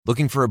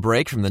Looking for a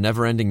break from the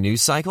never-ending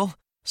news cycle?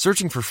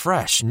 Searching for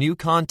fresh, new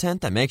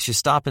content that makes you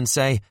stop and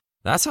say,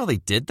 "That's how they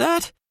did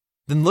that?"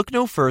 Then look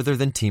no further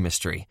than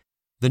Teamistry,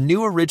 the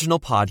new original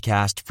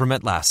podcast from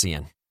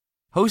Atlassian.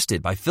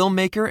 Hosted by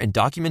filmmaker and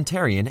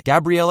documentarian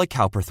Gabriella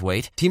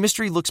Cowperthwaite,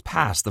 Teamistry looks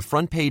past the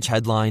front-page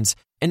headlines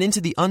and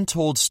into the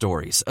untold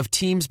stories of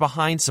teams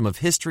behind some of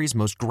history's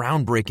most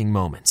groundbreaking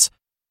moments.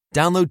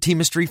 Download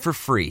Teamistry for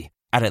free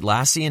at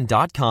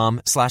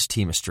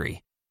Atlassian.com/Teamistry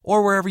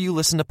or wherever you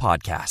listen to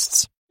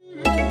podcasts.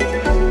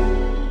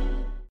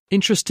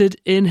 Interested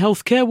in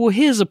healthcare? Well,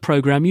 here's a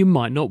programme you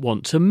might not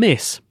want to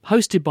miss.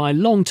 Hosted by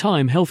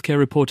long-time healthcare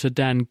reporter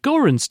Dan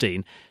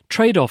Gorenstein,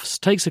 Trade-Offs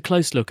takes a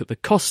close look at the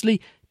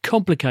costly,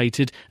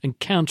 complicated and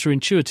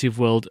counterintuitive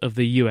world of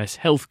the US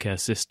healthcare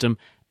system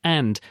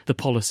and the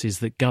policies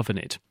that govern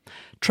it.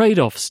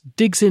 Trade-Offs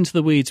digs into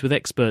the weeds with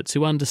experts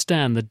who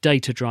understand the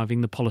data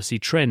driving the policy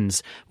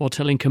trends while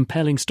telling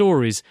compelling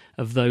stories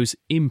of those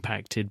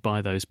impacted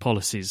by those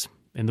policies.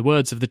 In the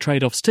words of the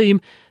Trade-Offs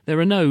team, there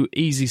are no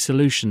easy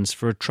solutions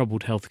for a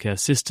troubled healthcare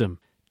system,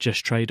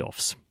 just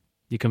trade-offs.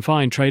 You can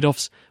find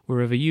Trade-Offs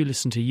wherever you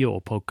listen to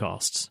your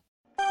podcasts.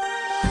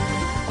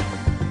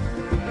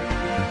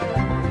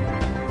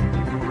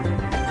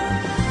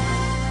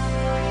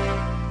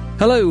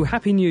 Hello,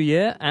 Happy New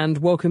Year and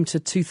welcome to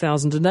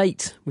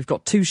 2008. We've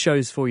got two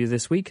shows for you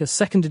this week, a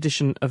second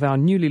edition of our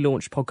newly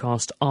launched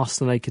podcast, Ask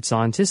the Naked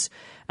Scientists,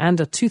 and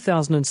a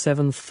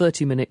 2007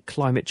 30-minute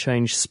climate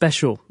change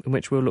special, in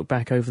which we'll look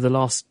back over the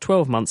last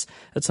 12 months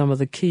at some of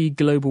the key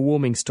global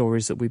warming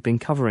stories that we've been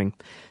covering.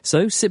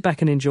 So sit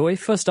back and enjoy.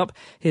 First up,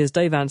 here's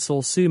Dave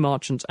Ansell, Sue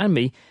Marchant and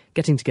me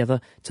getting together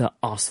to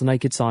Ask the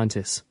Naked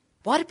Scientists.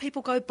 Why do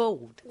people go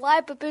bald? Why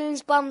are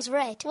baboons' bums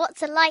red?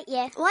 What's a light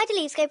year? Why do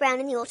leaves go brown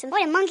in the autumn?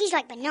 Why do monkeys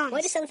like bananas?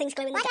 Why do some things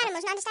glow in the dark? Why do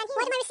animals not understand you?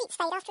 Why do my receipts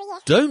fade after a year?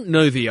 Don't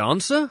know the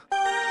answer?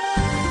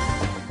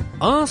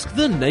 Ask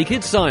the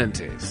Naked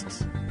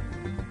Scientists.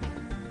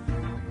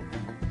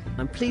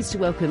 I'm pleased to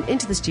welcome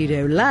into the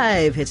studio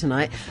live here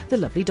tonight the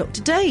lovely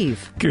Dr.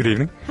 Dave. Good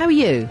evening. How are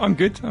you? I'm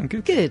good.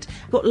 Good.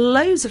 Got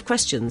loads of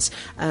questions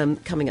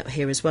coming up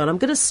here as well. I'm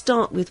going to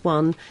start with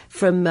one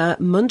from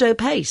Mundo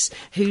Pace,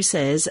 who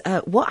says,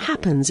 what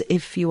happens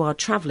if you are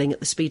travelling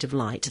at the speed of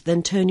light,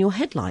 then turn your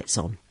headlights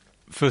on?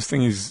 First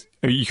thing is,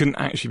 you couldn't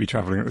actually be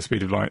travelling at the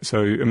speed of light.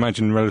 So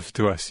imagine relative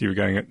to us, you were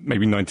going at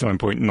maybe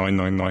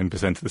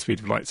 99.999% of the speed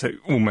of light, so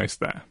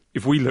almost there.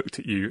 If we looked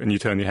at you and you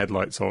turned your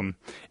headlights on,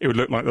 it would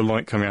look like the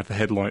light coming out of the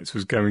headlights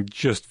was going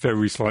just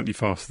very slightly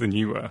faster than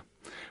you were.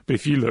 But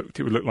if you looked,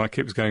 it would look like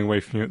it was going away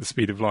from you at the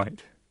speed of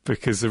light.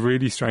 Because the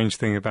really strange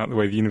thing about the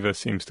way the universe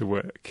seems to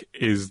work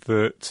is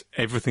that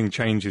everything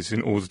changes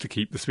in order to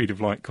keep the speed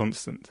of light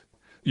constant.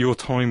 Your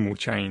time will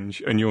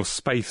change and your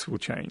space will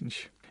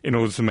change in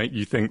order to make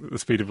you think that the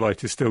speed of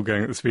light is still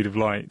going at the speed of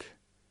light.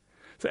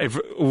 So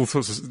all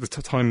sorts of the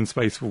time and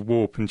space will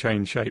warp and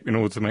change shape in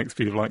order to make the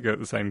speed of light go at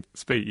the same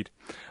speed.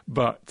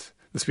 But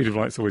the speed of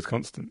light is always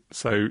constant.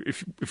 So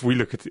if we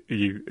look at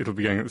you, it'll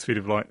be going at the speed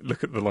of light.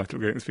 Look at the light, it'll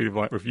be going at the speed of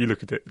light. Or if you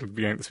look at it, it'll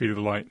be going at the speed of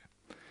the light.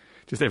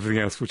 Just everything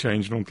else will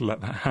change in order to let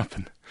that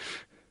happen.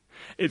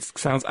 It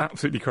sounds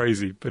absolutely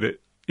crazy, but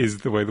it is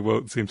the way the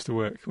world seems to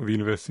work, or the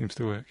universe seems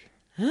to work.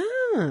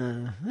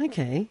 Ah,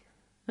 okay.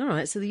 All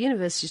right, so the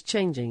universe is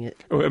changing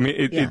it. Oh, I mean,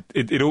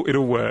 it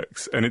all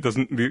works, and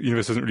the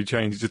universe doesn't really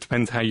change. It just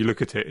depends how you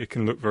look at it. It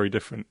can look very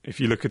different. If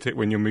you look at it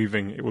when you're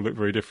moving, it will look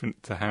very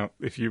different to how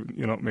if you're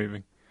not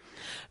moving.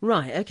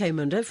 Right, okay,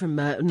 Mundo from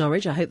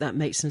Norwich. I hope that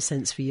makes some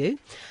sense for you.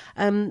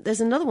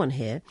 There's another one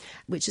here,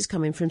 which is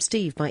coming from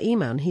Steve by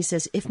email, and he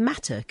says, if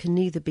matter can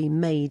neither be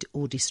made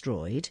or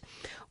destroyed,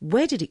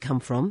 where did it come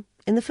from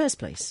in the first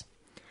place?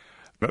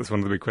 That's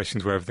one of the big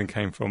questions where everything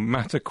came from.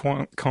 Matter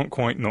can't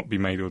quite not be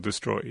made or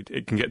destroyed.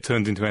 It can get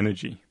turned into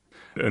energy,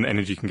 and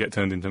energy can get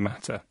turned into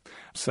matter.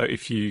 So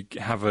if you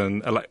have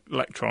an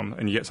electron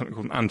and you get something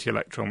called an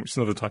anti-electron, which is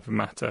another type of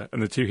matter,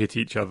 and the two hit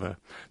each other,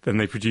 then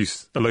they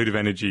produce a load of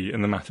energy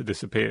and the matter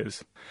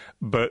disappears.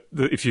 But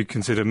if you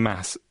consider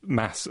mass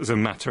as a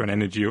matter and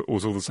energy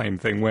was all the same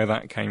thing, where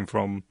that came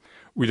from,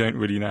 we don't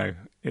really know.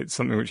 It's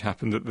something which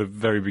happened at the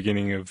very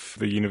beginning of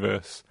the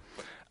universe,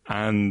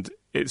 and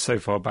it's so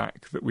far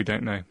back that we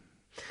don't know,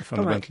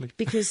 fundamentally. Right,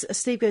 because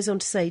Steve goes on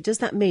to say, does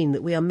that mean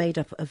that we are made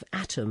up of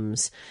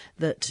atoms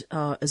that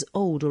are as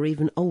old or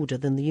even older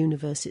than the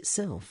universe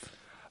itself?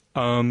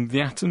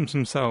 The atoms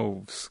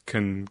themselves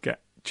can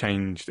get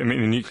changed. I mean,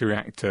 in a nuclear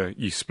reactor,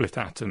 you split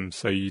atoms,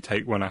 so you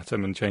take one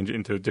atom and change it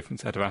into a different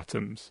set of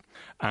atoms.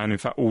 And in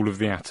fact, all of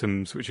the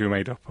atoms which we're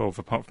made up of,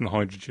 apart from the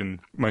hydrogen,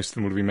 most of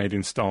them will be made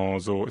in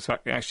stars, or it's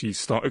actually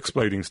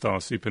exploding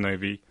stars,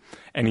 supernovae.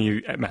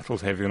 Any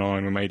metals heavier than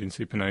iron were made in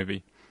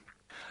supernovae.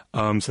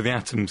 So the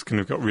atoms can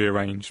have got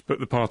rearranged, but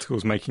the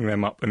particles making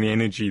them up and the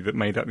energy that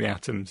made up the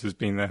atoms has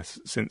been there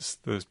since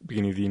the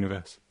beginning of the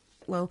universe.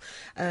 Well,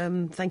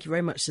 thank you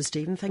very much, Sir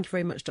Stephen. Thank you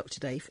very much, Dr.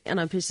 Dave. And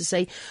I'm pleased to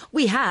say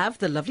we have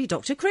the lovely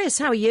Dr. Chris.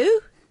 How are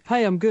you?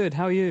 Hey, I'm good.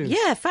 How are you?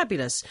 Yeah,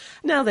 fabulous.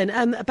 Now then,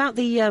 about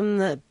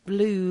the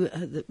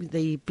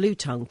blue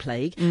tongue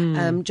plague,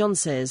 John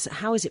says,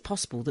 how is it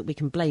possible that we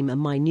can blame a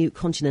minute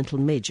continental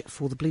midge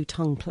for the blue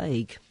tongue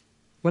plague?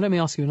 Well, let me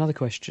ask you another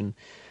question.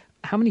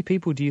 How many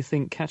people do you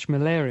think catch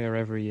malaria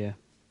every year?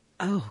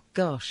 Oh,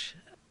 gosh.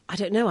 I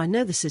don't know. I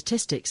know the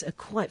statistics are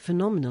quite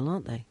phenomenal,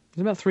 aren't they?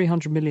 There's about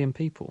 300 million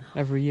people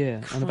every year,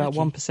 and about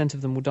 1%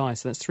 of them will die,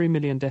 so that's 3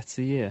 million deaths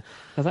a year.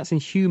 Now, that's in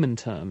human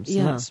terms,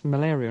 and that's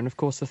malaria, and of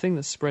course the thing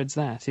that spreads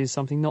that is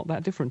something not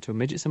that different to a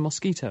midge. It's a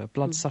mosquito, a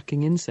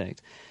blood-sucking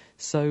insect.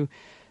 So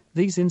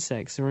these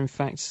insects are in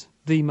fact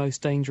the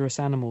most dangerous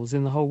animals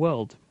in the whole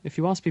world. If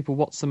you ask people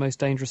what's the most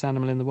dangerous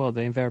animal in the world,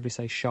 they invariably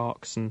say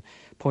sharks and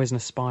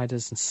poisonous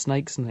spiders and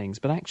snakes and things,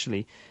 but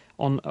actually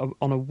on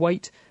a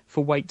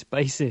weight-for-weight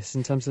basis,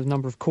 in terms of the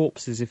number of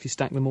corpses, if you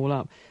stack them all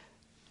up,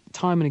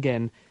 time and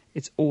again,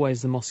 it's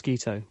always the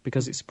mosquito,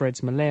 because it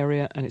spreads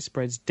malaria and it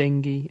spreads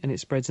dengue and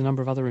it spreads a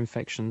number of other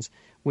infections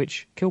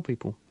which kill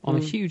people on a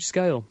huge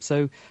scale.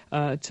 So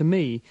to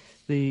me,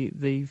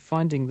 the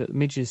finding that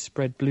midges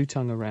spread blue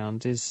tongue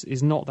around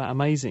is not that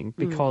amazing,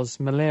 because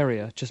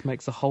malaria just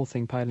makes the whole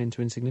thing pale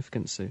into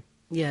insignificance, Sue.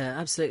 Yeah,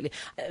 absolutely.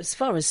 As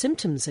far as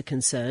symptoms are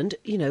concerned,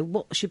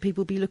 what should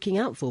people be looking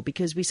out for?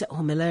 Because we say,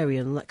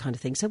 malaria and that kind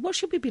of thing. So what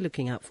should we be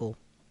looking out for?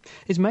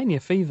 It's mainly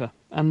a fever,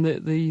 and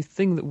the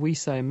thing that we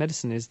say in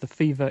medicine is the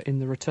fever in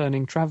the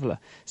returning traveller,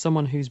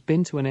 someone who's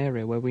been to an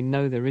area where we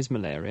know there is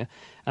malaria,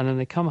 and then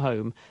they come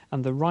home,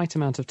 and the right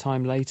amount of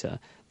time later,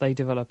 they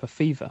develop a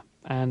fever,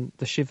 and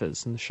the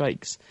shivers and the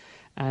shakes,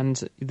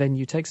 and then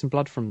you take some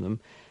blood from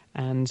them,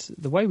 and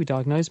the way we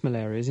diagnose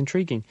malaria is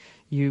intriguing.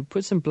 You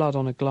put some blood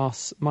on a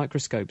glass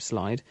microscope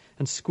slide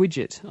and squidge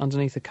it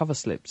underneath a cover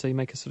slip, so you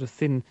make a sort of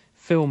thin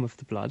film of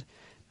the blood,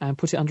 and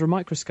put it under a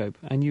microscope,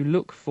 and you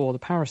look for the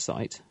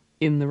parasite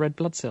in the red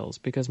blood cells,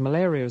 because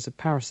malaria is a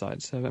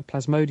parasite, so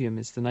Plasmodium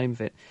is the name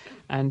of it,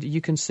 and you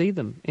can see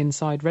them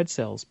inside red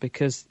cells,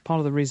 because part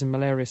of the reason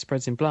malaria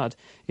spreads in blood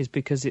is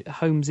because it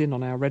homes in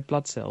on our red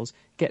blood cells,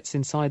 gets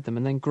inside them,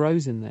 and then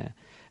grows in there.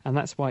 And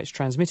that's why it's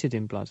transmitted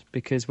in blood,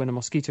 because when a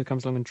mosquito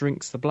comes along and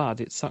drinks the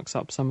blood, it sucks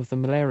up some of the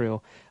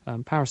malarial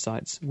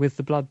parasites with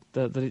the blood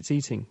that it's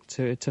eating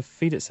to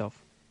feed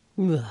itself.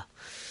 Ugh.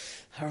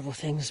 Horrible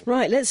things.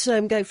 Right, let's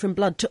go from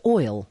blood to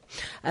oil.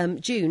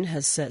 June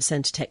has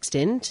sent a text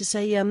in to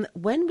say,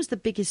 when was the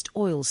biggest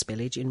oil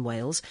spillage in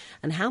Wales,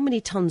 and how many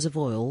tonnes of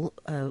oil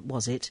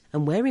was it,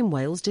 and where in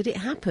Wales did it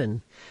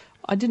happen?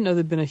 I didn't know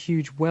there'd been a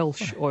huge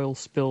Welsh oil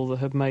spill that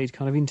had made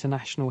kind of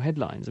international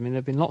headlines. I mean, there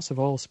have been lots of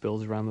oil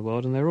spills around the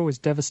world, and they're always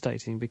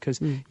devastating,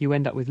 because you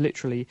end up with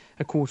literally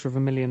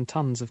 250,000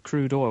 tonnes of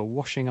crude oil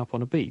washing up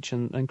on a beach.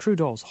 And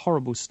crude oil's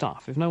horrible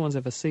stuff. If no one's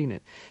ever seen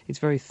it, it's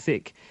very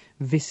thick,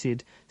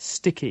 viscid,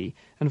 sticky,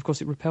 and of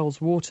course it repels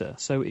water,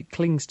 so it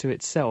clings to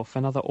itself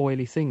and other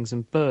oily things,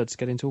 and birds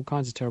get into all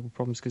kinds of terrible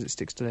problems because it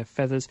sticks to their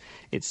feathers.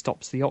 It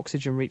stops the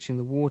oxygen reaching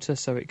the water,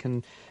 so it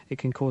can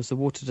cause the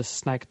water to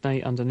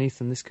stagnate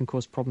underneath, and this can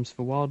cause problems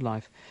for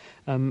wildlife.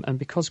 And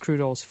because crude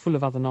oil is full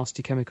of other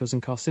nasty chemicals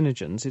and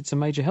carcinogens, it's a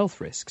major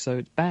health risk, so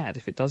it's bad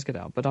if it does get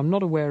out. But I'm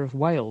not aware of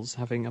Wales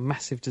having a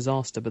massive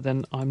disaster, but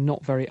then I'm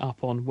not very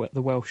up on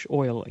the Welsh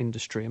oil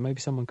industry, and maybe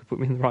someone could put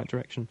me in the right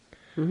direction.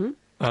 Mm-hmm.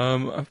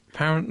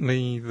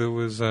 Apparently there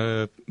was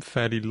a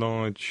fairly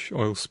large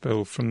oil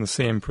spill from the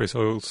Sea Empress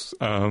oil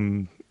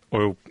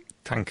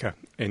tanker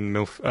in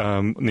near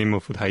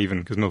Milford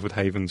Haven, because Milford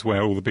Haven's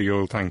where all the big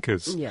oil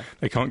tankers,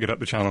 they can't get up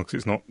the channel because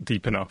it's not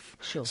deep enough.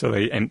 Sure. So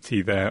they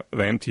empty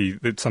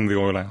some of the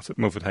oil out at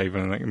Milford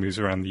Haven, and it moves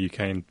around the UK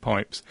in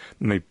pipes,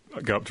 and they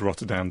go up to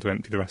Rotterdam to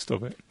empty the rest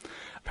of it.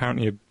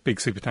 Apparently a big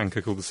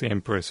supertanker called the Sea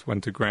Empress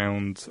went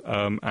aground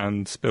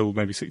and spilled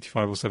maybe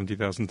 65 or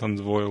 70,000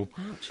 tonnes of oil.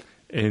 Ouch.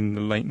 In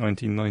the late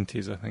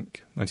 1990s, I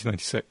think,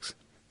 1996.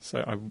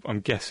 So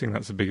I'm guessing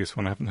that's the biggest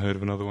one. I haven't heard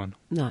of another one.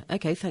 No,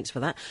 OK, thanks for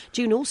that.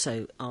 June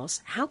also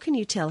asks, how can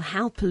you tell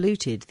how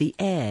polluted the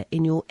air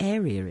in your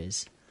area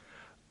is?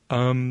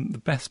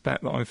 The best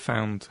bet that I've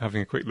found,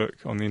 having a quick look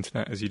on the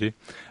internet, as you do,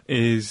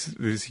 is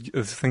there's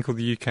a thing called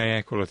the UK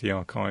Air Quality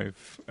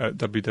Archive at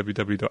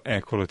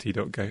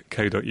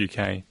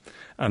www.airquality.co.uk,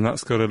 and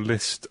that's got a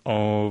list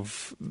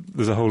of,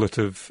 there's a whole lot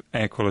of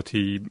air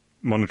quality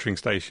monitoring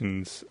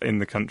stations in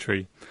the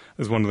country.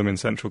 There's one of them in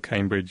central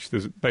Cambridge.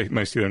 There's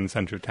mostly in the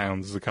centre of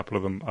towns. There's a couple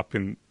of them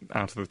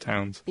out of the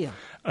towns. Yeah.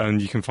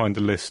 And you can find a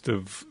list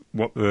of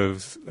what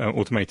the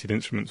automated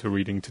instruments are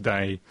reading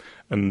today,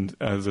 and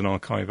there's an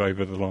archive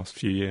over the last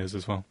few years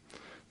as well.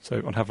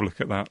 So I'd have a look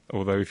at that,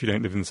 although if you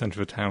don't live in the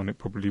centre of a town, it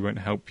probably won't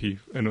help you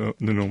an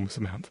enormous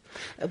amount.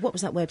 What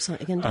was that website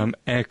again?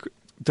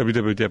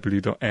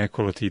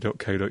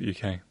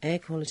 www.airquality.co.uk.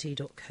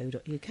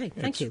 Airquality.co.uk.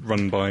 Thank you. It's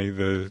run by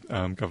the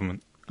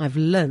government. I've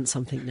learned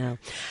something now.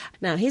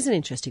 Now, here's an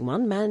interesting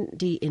one.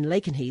 Mandy in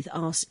Lakenheath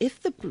asks,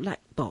 if the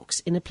black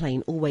box in a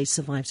plane always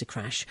survives a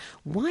crash,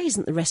 why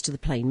isn't the rest of the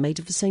plane made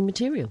of the same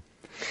material?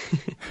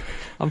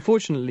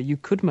 Unfortunately, you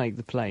could make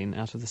the plane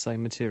out of the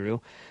same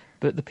material,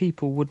 but the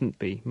people wouldn't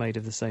be made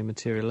of the same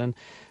material. And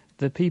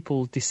the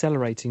people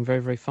decelerating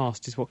very, very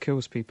fast is what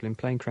kills people in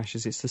plane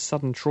crashes. It's the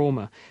sudden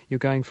trauma. You're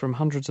going from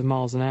hundreds of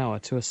miles an hour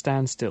to a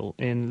standstill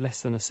in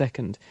less than a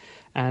second.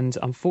 And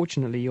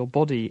unfortunately, your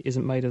body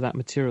isn't made of that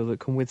material that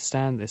can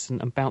withstand this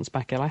and bounce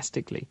back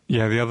elastically.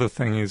 Yeah, the other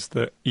thing is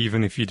that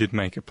even if you did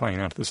make a plane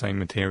out of the same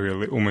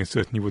material, it almost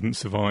certainly wouldn't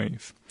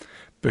survive.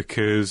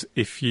 Because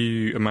if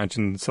you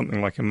imagine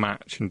something like a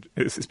match, and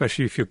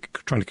especially if you're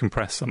trying to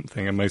compress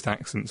something, and most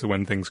accidents are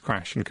when things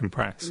crash and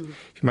compress. If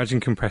you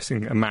imagine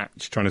compressing a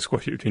match, trying to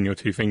squash it between your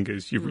two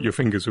fingers, your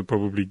fingers would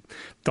probably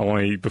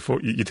die before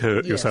you'd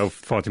hurt yourself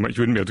far too much.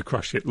 You wouldn't be able to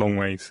crush it long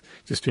ways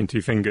just between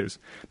two fingers.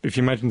 But if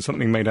you imagine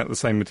something made out of the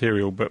same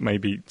material but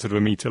maybe sort of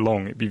a metre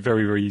long, it'd be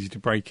very, very easy to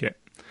break it.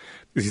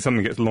 Because if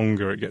something gets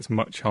longer, it gets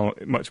much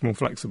more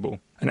flexible,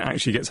 and it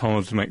actually gets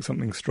harder to make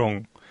something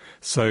strong.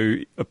 So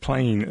a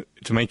plane,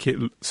 to make it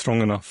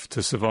strong enough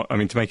to survive,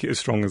 to make it as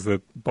strong as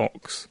the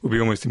box, would be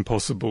almost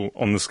impossible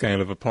on the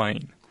scale of a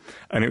plane.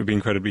 And it would be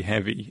incredibly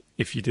heavy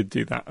if you did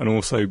do that. And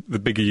also, the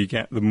bigger you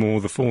get, the more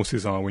the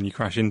forces are when you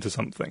crash into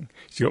something.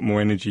 So you've got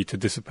more energy to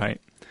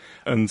dissipate.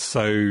 And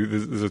so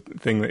there's a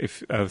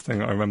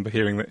thing I remember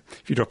hearing, that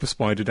if you drop a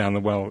spider down the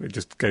well, it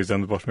just goes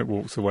down the bottom, it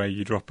walks away.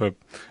 You drop a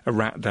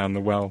rat down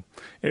the well,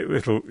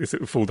 it'll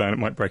fall down, it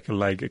might break a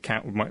leg. A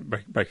cat might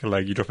break a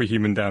leg. You drop a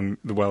human down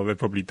the well, they'd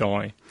probably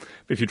die.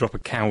 But if you drop a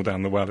cow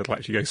down the well, it'll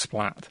actually go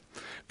splat.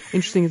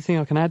 Interesting thing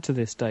I can add to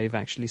this, Dave,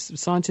 actually.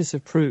 Scientists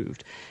have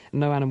proved,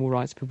 no animal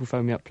rights people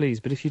phone me up, please,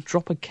 but if you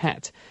drop a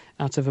cat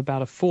out of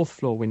about a 4th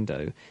floor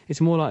window,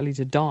 it's more likely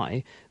to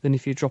die than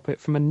if you drop it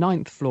from a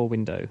 9th floor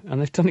window.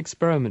 And they've done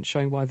experiments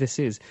showing why this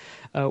is.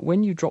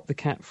 When you drop the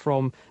cat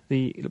from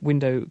the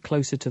window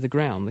closer to the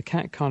ground, the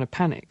cat kind of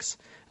panics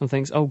and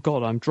thinks, oh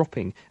God, I'm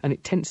dropping, and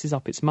it tenses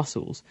up its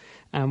muscles.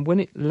 And when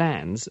it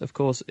lands, of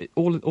course,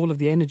 all of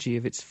the energy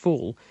of its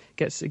fall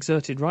gets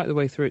exerted right the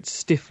way through its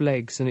stiff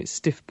legs and its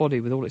stiff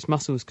body with all its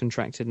muscles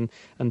contracted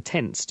and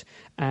tensed.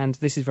 And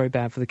this is very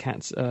bad for the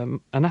cat's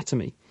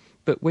anatomy.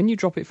 But when you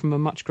drop it from a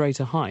much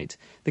greater height,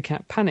 the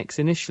cat panics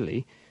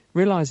initially,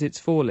 realises it's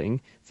falling,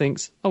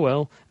 thinks, oh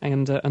well,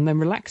 and then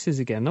relaxes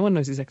again. No one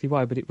knows exactly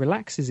why, but it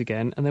relaxes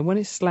again, and then when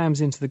it slams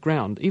into the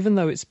ground, even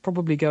though it's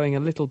probably going a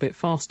little bit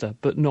faster,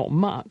 but not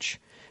much,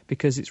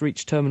 because it's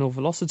reached terminal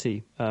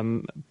velocity,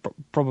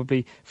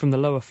 probably from the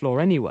lower floor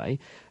anyway,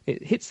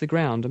 it hits the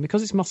ground, and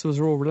because its muscles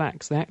are all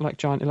relaxed, they act like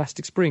giant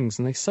elastic springs,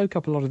 and they soak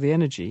up a lot of the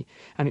energy,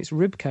 and its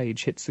rib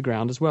cage hits the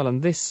ground as well,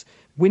 and this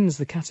wins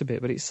the cat a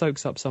bit, but it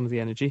soaks up some of the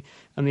energy,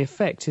 and the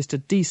effect is to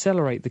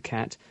decelerate the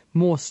cat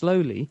more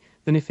slowly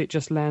than if it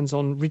just lands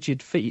on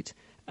rigid feet,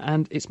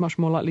 and it's much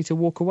more likely to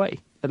walk away.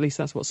 At least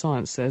that's what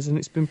science says, and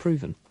it's been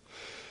proven.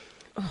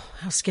 Oh,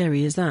 how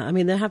scary is that? I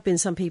mean, there have been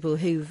some people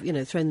who've,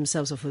 thrown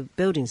themselves off of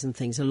buildings and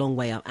things a long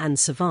way up and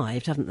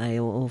survived, haven't they,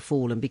 or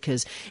fallen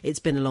because it's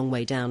been a long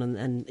way down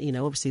and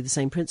obviously the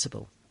same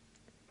principle.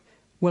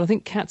 Well, I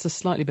think cats are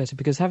slightly better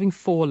because having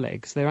 4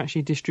 legs, they're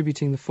actually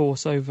distributing the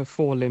force over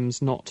 4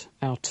 limbs, not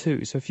our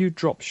 2. So if you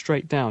drop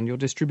straight down, you're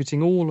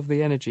distributing all of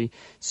the energy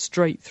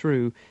straight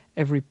through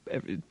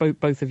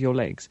both of your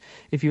legs.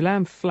 If you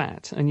land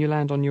flat and you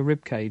land on your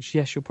rib cage,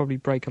 yes, you'll probably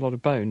break a lot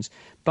of bones,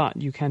 but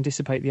you can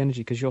dissipate the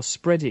energy because you're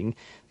spreading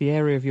the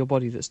area of your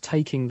body that's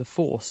taking the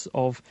force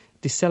of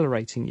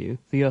decelerating you,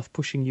 the earth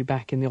pushing you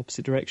back in the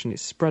opposite direction.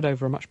 It's spread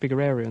over a much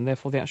bigger area, and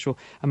therefore the actual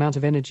amount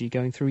of energy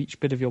going through each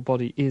bit of your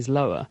body is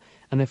lower,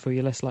 and therefore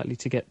you're less likely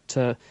to get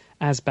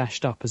as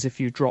bashed up as if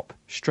you drop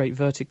straight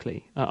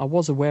vertically. I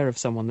was aware of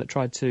someone that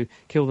tried to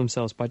kill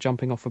themselves by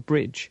jumping off a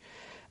bridge.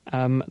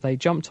 They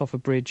jumped off a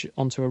bridge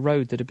onto a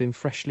road that had been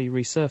freshly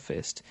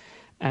resurfaced,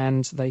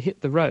 and they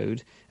hit the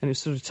road, and it was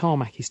sort of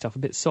tarmacky stuff, a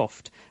bit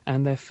soft,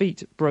 and their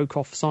feet broke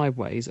off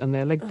sideways and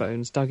their leg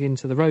bones dug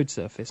into the road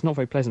surface. Not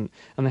very pleasant,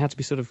 and they had to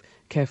be sort of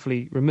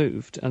carefully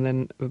removed and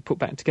then put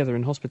back together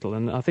in hospital,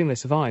 and I think they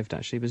survived,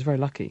 actually. It was very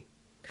lucky.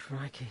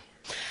 Crikey.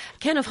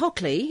 Ken of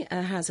Hockley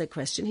has a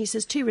question. He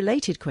says 2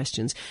 related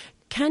questions.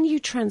 Can you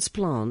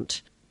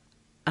transplant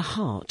a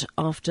heart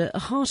after a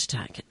heart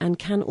attack, and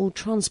can all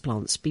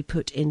transplants be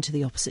put into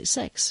the opposite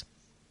sex?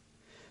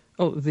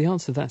 Oh, the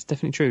answer to that's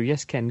definitely true.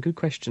 Yes, Ken, good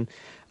question.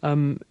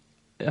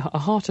 A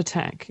heart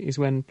attack is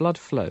when blood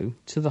flow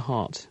to the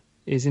heart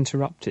is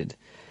interrupted,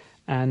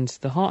 and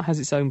the heart has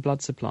its own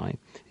blood supply.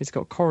 It's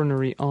got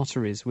coronary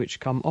arteries which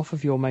come off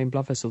of your main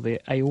blood vessel,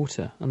 the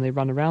aorta, and they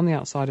run around the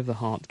outside of the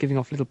heart, giving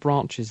off little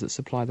branches that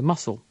supply the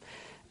muscle.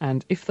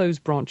 And if those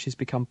branches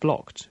become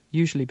blocked,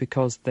 usually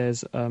because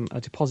there's a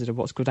deposit of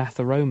what's called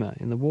atheroma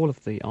in the wall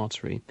of the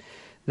artery,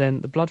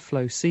 then the blood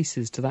flow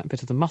ceases to that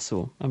bit of the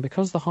muscle. And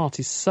because the heart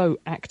is so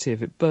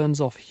active, it burns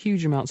off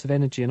huge amounts of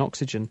energy and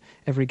oxygen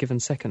every given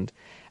second.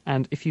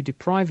 And if you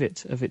deprive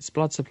it of its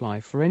blood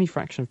supply for any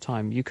fraction of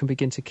time, you can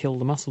begin to kill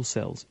the muscle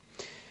cells.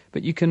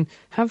 But you can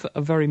have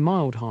a very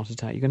mild heart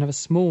attack. You can have a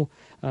small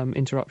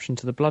interruption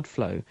to the blood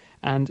flow,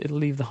 and it'll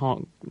leave the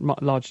heart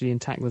largely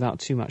intact without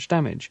too much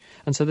damage.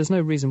 And so there's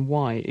no reason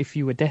why, if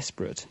you were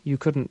desperate, you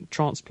couldn't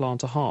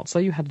transplant a heart.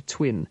 Say you had a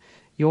twin,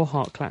 your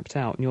heart clapped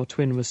out, and your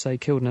twin was, say,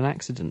 killed in an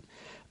accident.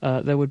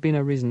 there would be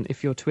no reason,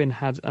 if your twin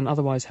had an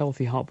otherwise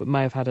healthy heart but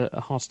may have had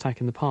a heart attack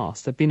in the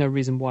past, there'd be no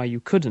reason why you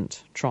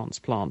couldn't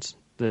transplant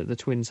the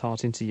twin's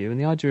heart into you. And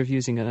the idea of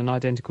using an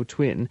identical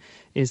twin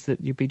is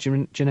that you'd be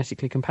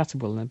genetically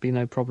compatible and there'd be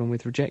no problem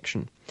with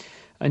rejection.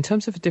 In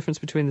terms of the difference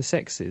between the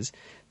sexes,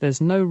 there's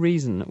no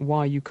reason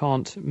why you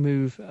can't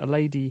move a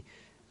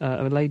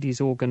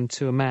lady's organ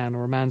to a man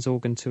or a man's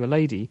organ to a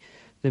lady.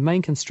 The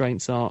main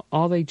constraints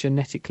are they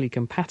genetically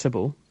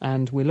compatible?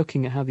 And we're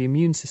looking at how the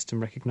immune system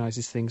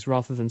recognises things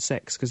rather than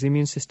sex, because the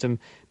immune system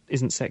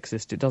isn't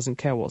sexist. It doesn't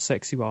care what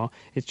sex you are.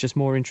 It's just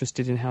more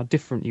interested in how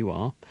different you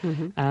are.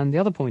 Mm-hmm. And the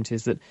other point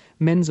is that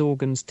men's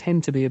organs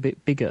tend to be a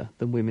bit bigger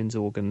than women's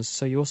organs,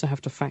 so you also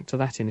have to factor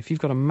that in. If you've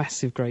got a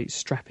massive, great,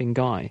 strapping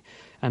guy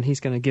and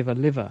he's going to give a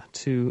liver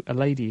to a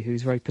lady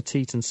who's very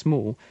petite and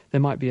small,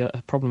 there might be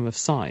a problem of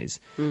size.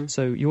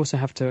 So you also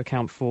have to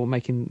account for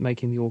making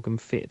the organ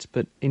fit.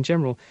 But in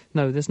general,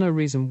 no, there's no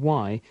reason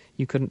why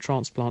you couldn't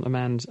transplant a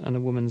man's and a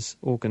woman's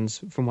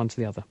organs from one to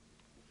the other.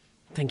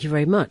 Thank you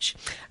very much.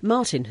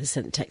 Martin has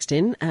sent a text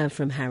in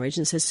from Harwich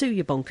and says, Sue,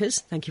 you're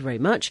bonkers. Thank you very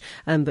much,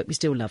 but we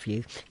still love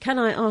you. Can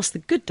I ask the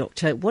good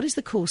doctor, what is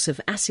the course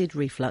of acid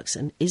reflux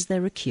and is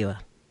there a cure?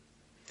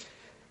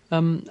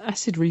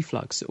 Acid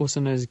reflux, also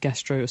known as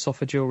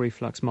gastroesophageal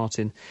reflux,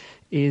 Martin,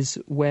 is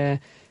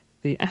where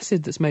the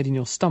acid that's made in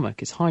your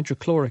stomach is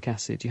hydrochloric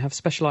acid. You have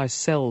specialised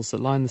cells that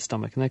line the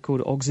stomach, and they're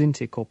called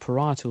oxyntic or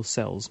parietal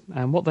cells.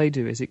 And what they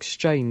do is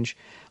exchange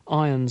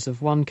ions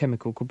of one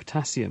chemical called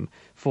potassium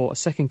for a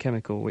second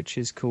chemical, which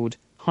is called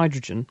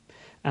hydrogen.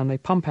 And they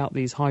pump out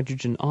these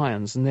hydrogen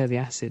ions, and they're the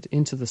acid,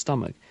 into the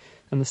stomach.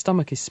 And the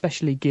stomach is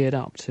specially geared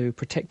up to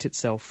protect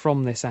itself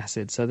from this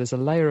acid. So there's a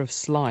layer of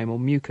slime or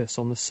mucus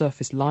on the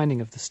surface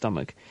lining of the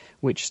stomach,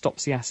 which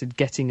stops the acid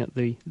getting at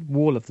the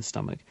wall of the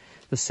stomach.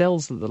 The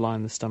cells that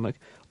line the stomach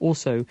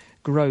also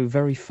grow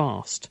very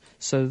fast,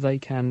 so they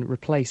can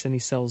replace any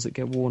cells that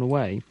get worn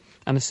away.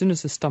 And as soon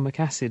as the stomach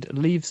acid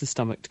leaves the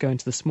stomach to go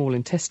into the small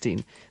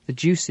intestine, the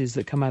juices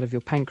that come out of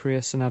your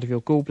pancreas and out of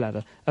your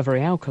gallbladder are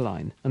very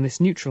alkaline, and this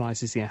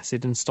neutralises the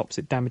acid and stops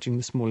it damaging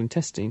the small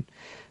intestine.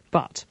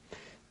 But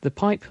the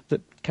pipe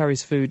that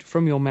carries food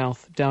from your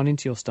mouth down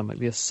into your stomach,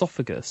 the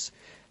esophagus,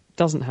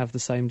 doesn't have the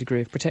same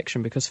degree of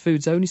protection because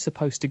food's only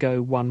supposed to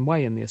go one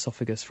way in the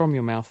esophagus, from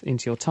your mouth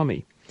into your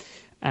tummy.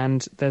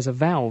 And there's a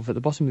valve at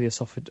the bottom of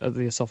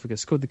the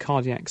esophagus called the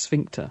cardiac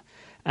sphincter.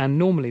 And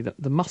normally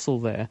the muscle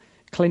there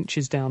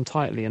clenches down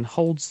tightly and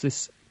holds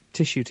this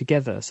tissue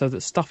together so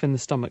that stuff in the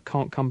stomach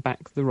can't come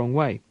back the wrong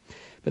way.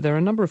 But there are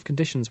a number of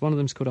conditions. One of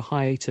them is called a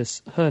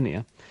hiatus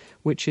hernia,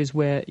 which is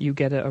where you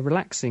get a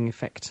relaxing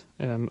effect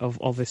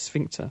of this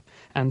sphincter,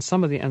 and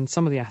some of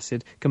the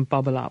acid can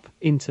bubble up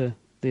into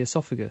the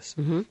esophagus.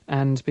 Mm-hmm.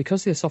 And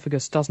because the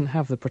esophagus doesn't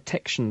have the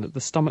protection that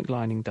the stomach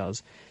lining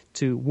does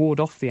to ward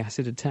off the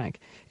acid attack,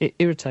 it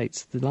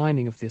irritates the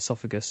lining of the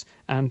esophagus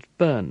and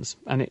burns,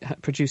 and it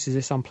produces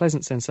this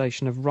unpleasant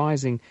sensation of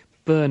rising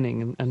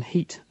burning and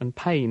heat and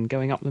pain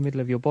going up the middle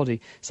of your body,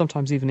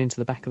 sometimes even into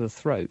the back of the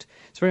throat.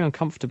 It's very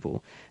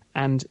uncomfortable.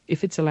 And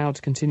if it's allowed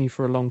to continue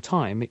for a long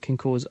time, it can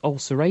cause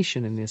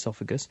ulceration in the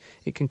esophagus,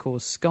 it can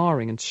cause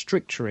scarring and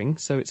stricturing,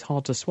 so it's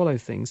hard to swallow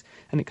things,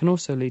 and it can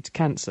also lead to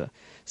cancer.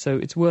 So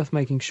it's worth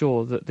making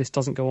sure that this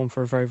doesn't go on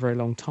for a very, very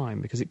long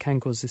time, because it can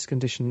cause this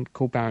condition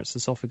called Barrett's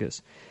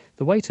esophagus.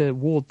 The way to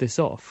ward this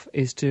off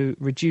is to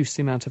reduce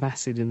the amount of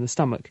acid in the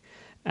stomach.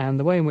 And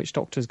the way in which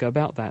doctors go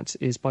about that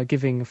is by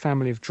giving a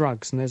family of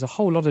drugs. And there's a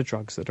whole lot of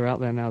drugs that are out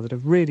there now that are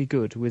really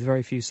good with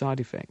very few side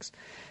effects.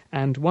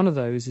 And one of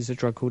those is a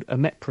drug called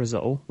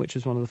omeprazole, which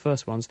is one of the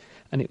first ones.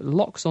 And it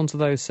locks onto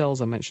those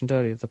cells I mentioned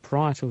earlier, the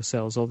parietal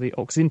cells or the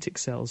oxyntic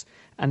cells,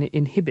 and it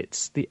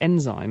inhibits the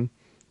enzyme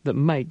that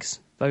makes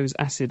those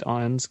acid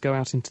ions go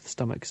out into the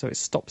stomach. So it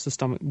stops the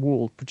stomach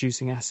wall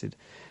producing acid.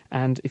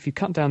 And if you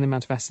cut down the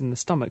amount of acid in the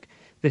stomach,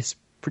 this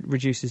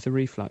reduces the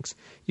reflux.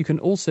 You can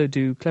also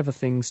do clever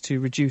things to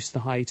reduce the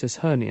hiatus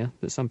hernia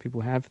that some people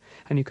have,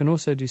 and you can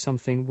also do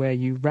something where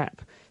you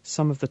wrap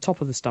some of the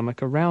top of the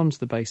stomach around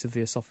the base of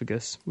the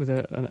esophagus with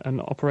an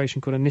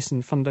operation called a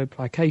Nissen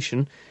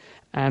fundoplication,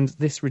 and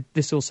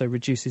this also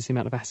reduces the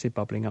amount of acid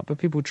bubbling up. But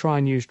people try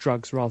and use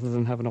drugs rather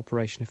than have an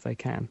operation if they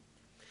can.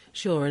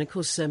 Sure, and of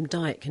course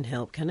diet can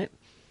help, can it?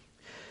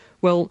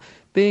 Well,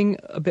 being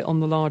a bit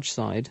on the large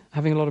side,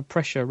 having a lot of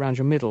pressure around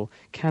your middle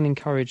can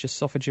encourage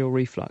esophageal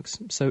reflux.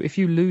 So if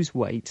you lose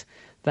weight,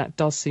 that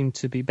does seem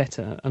to be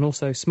better. And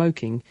also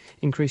smoking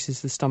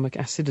increases the stomach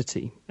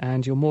acidity,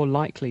 and you're more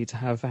likely to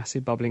have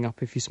acid bubbling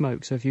up if you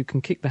smoke. So if you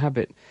can kick the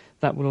habit,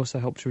 that will also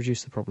help to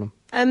reduce the problem.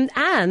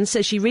 Anne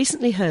says she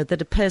recently heard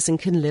that a person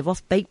can live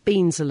off baked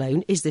beans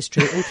alone. Is this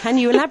true? And can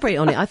you elaborate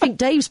on it? I think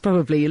Dave's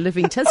probably a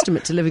living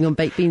testament to living on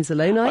baked beans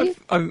alone, are you?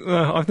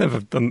 I've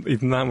never done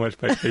even that much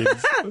baked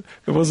beans.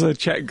 There was a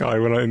Czech guy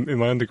when in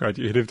my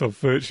undergraduate who lived off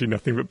virtually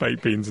nothing but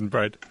baked beans and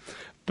bread.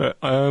 But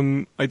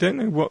I don't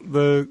know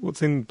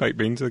what's in baked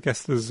beans. I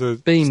guess there's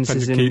beans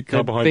is in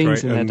carbohydrate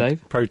beans in and there,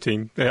 Dave.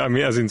 Protein. I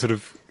mean, as in sort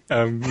of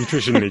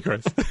nutritionally,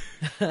 Chris.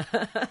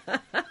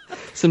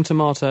 Some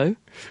tomato.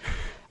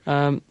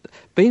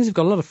 Beans have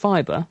got a lot of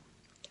fibre,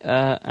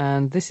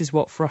 and this is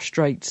what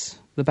frustrates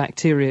the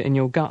bacteria in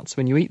your guts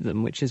when you eat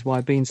them, which is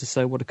why beans are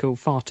so what are called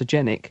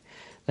fartogenic.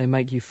 They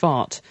make you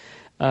fart.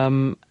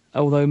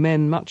 Although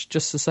men much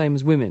just the same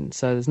as women,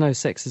 so there's no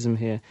sexism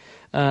here.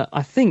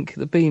 I think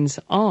that beans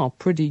are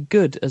pretty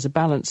good as a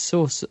balanced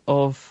source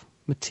of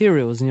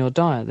materials in your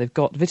diet. They've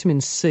got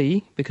vitamin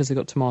C because they've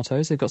got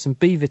tomatoes. They've got some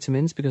B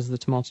vitamins because of the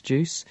tomato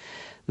juice.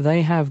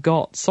 They have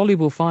got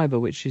soluble fibre,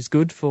 which is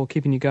good for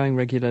keeping you going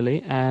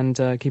regularly and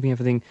keeping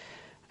everything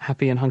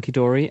happy and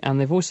hunky-dory. And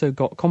they've also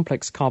got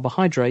complex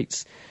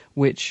carbohydrates,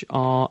 which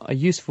are a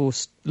useful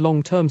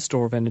long-term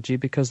store of energy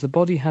because the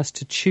body has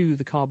to chew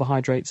the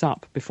carbohydrates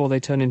up before they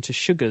turn into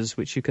sugars,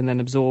 which you can then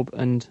absorb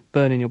and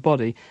burn in your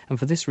body. And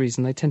for this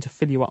reason, they tend to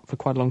fill you up for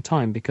quite a long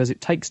time because it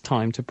takes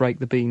time to break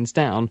the beans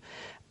down,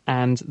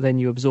 and then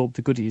you absorb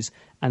the goodies,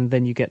 and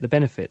then you get the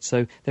benefit.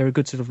 So they're a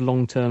good sort of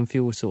long-term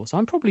fuel source.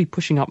 I'm probably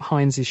pushing up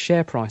Heinz's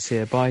share price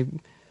here by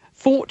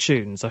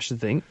fortunes, I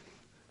should think.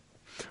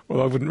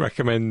 Well, I wouldn't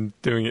recommend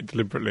doing it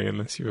deliberately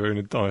unless you're in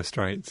a dire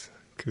straits,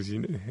 because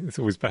it's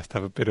always best to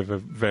have a bit of a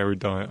varied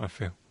diet, I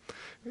feel.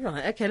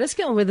 Right, OK, let's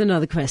get on with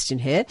another question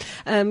here,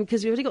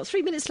 because we've only got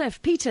 3 minutes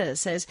left. Peter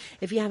says,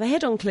 if you have a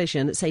head-on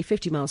collision at, say,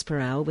 50 miles per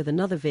hour with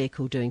another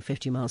vehicle doing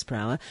 50 miles per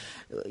hour,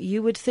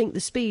 you would think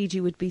the speed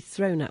you would be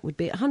thrown at would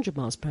be at 100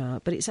 miles per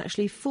hour, but it's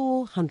actually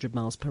 400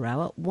 miles per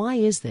hour. Why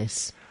is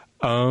this?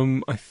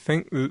 I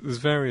think there's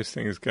various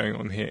things going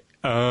on here.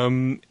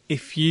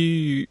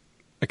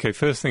 Okay,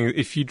 first thing,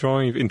 if you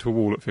drive into a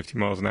wall at 50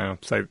 miles an hour,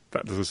 say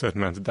that does a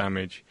certain amount of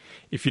damage.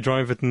 If you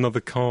drive at another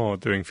car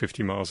doing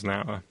 50 miles an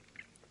hour,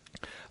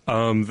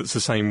 that's the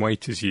same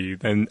weight as you,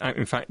 then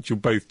in fact you'll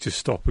both just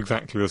stop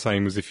exactly the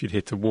same as if you'd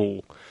hit a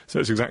wall.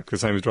 So it's exactly the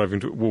same as driving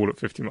into a wall at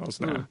 50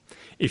 miles an hour.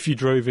 If you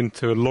drove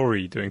into a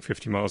lorry doing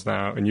 50 miles an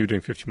hour and you were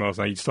doing 50 miles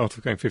an hour, you'd start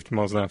off going 50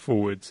 miles an hour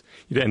forwards,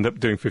 you'd end up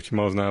doing 50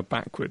 miles an hour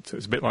backwards. So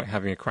it's a bit like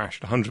having a crash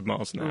at 100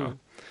 miles an hour.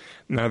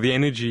 Now, the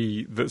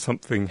energy that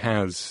something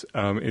has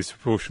is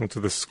proportional to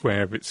the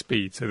square of its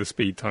speed, so the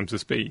speed times the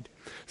speed.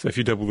 So if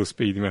you double the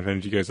speed, the amount of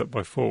energy goes up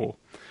by 4.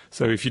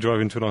 So if you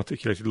drive into an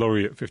articulated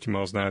lorry at 50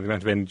 miles an hour, the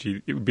amount of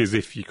energy, it would be as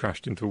if you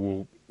crashed into a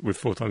wall with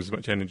 4 times as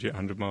much energy at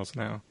 100 miles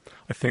an hour.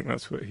 I think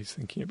that's what he's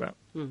thinking about.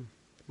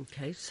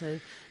 OK, so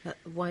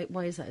why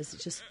is that? Is it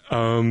just...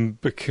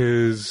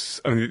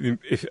 because, I mean,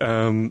 if...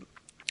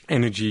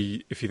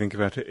 energy, if you think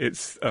about it,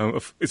 it's a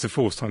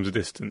force times a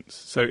distance.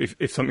 So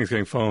if something's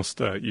going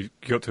faster, you've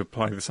got to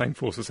apply the same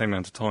force the same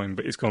amount of time,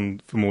 but it's gone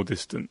for more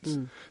distance.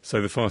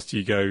 So the faster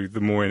you go, the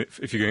more,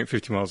 if you're going at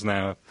 50 miles an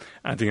hour,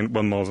 adding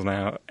 1 mile an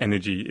hour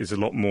energy is a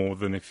lot more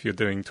than if you're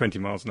doing 20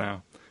 miles an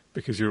hour,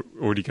 because you're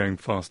already going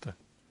faster.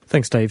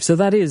 Thanks, Dave. So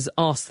that is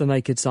Ask the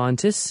Naked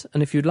Scientists.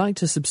 And if you'd like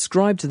to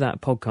subscribe to that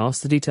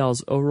podcast, the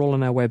details are all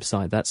on our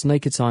website. That's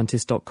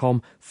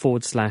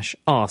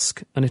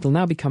nakedscientist.com/ask. And it'll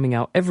now be coming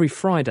out every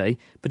Friday,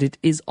 but it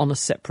is on a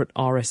separate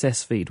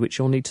RSS feed, which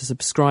you'll need to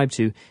subscribe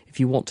to if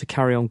you want to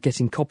carry on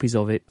getting copies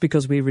of it,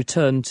 because we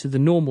return to the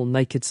normal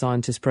Naked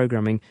Scientist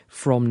programming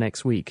from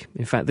next week.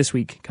 In fact, this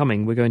week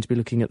coming, we're going to be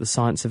looking at the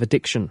science of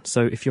addiction.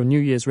 So if your New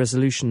Year's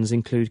resolutions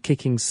include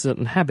kicking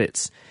certain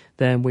habits,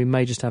 then we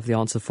may just have the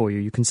answer for you.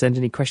 You can send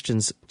any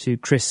questions to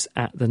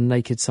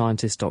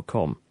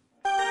chris@thenakedscientist.com.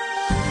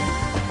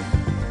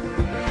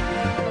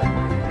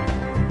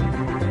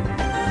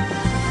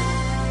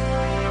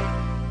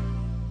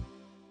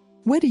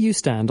 Where do you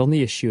stand on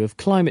the issue of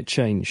climate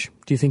change?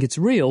 Do you think it's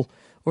real,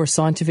 or a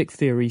scientific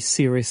theory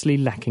seriously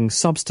lacking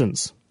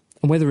substance?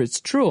 And whether it's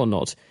true or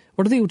not,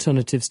 what are the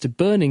alternatives to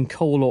burning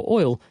coal or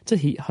oil to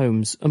heat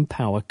homes and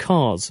power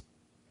cars?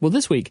 Well,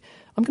 this week,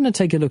 I'm going to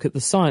take a look at the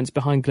science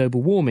behind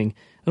global warming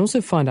and also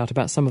find out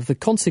about some of the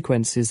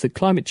consequences that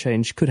climate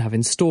change could have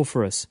in store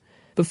for us.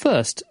 But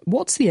first,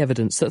 what's the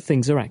evidence that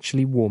things are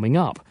actually warming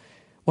up?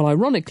 Well,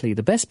 ironically,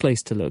 the best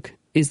place to look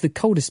is the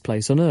coldest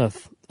place on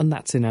Earth, and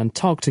that's in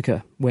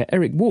Antarctica, where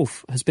Eric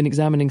Wolf has been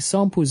examining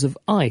samples of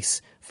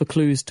ice for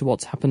clues to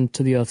what's happened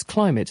to the Earth's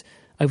climate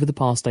over the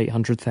past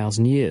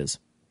 800,000 years.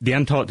 The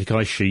Antarctic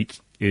ice sheet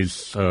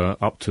is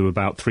up to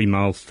about 3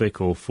 miles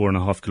thick or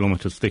 4.5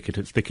 kilometres thick at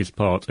its thickest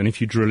part. And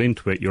if you drill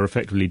into it, you're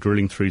effectively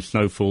drilling through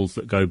snowfalls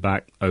that go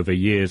back over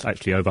years,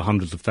 actually over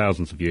hundreds of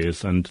thousands of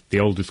years. And the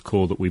oldest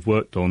core that we've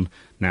worked on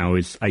now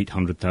is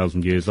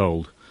 800,000 years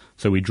old.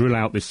 So we drill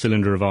out this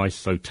cylinder of ice,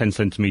 so 10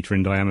 centimetre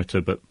in diameter,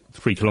 but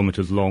 3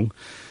 kilometres long.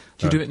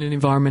 Do you do it in an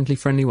environmentally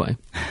friendly way?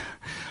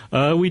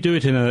 We do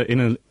it in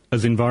a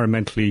as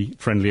environmentally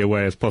friendly a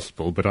way as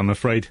possible, but I'm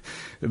afraid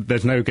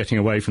there's no getting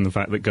away from the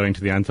fact that going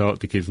to the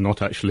Antarctic is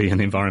not actually an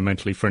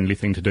environmentally friendly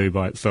thing to do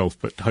by itself,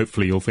 but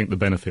hopefully you'll think the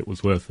benefit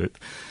was worth it.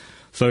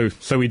 So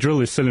we drill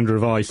this cylinder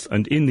of ice,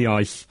 and in the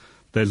ice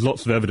there's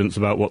lots of evidence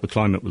about what the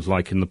climate was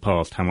like in the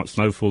past, how much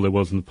snowfall there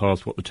was in the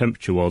past, what the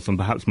temperature was, and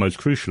perhaps most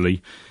crucially,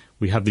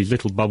 we have these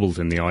little bubbles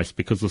in the ice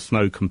because the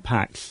snow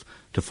compacts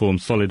to form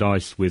solid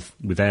ice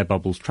with air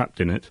bubbles trapped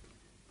in it.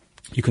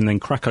 You can then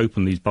crack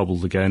open these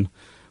bubbles again,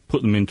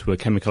 put them into a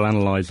chemical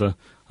analyzer,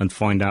 and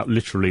find out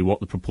literally what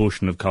the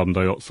proportion of carbon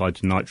dioxide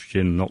to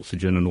nitrogen and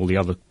oxygen and all the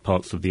other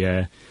parts of the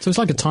air. So it's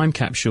like a time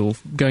capsule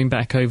going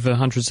back over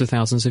hundreds of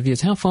thousands of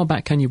years. How far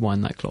back can you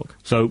wind that clock?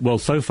 So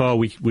far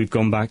we've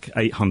gone back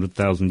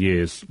 800,000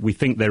 years. We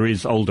think there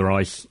is older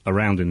ice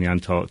around in the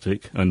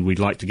Antarctic, and we'd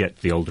like to get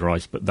to the older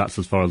ice, but that's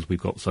as far as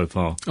we've got so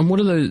far. And what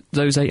do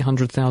those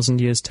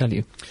 800,000 years tell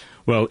you?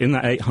 Well, in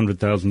that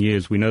 800,000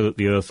 years, we know that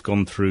the Earth's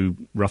gone through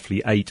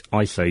roughly 8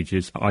 ice age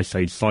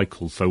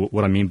cycles. So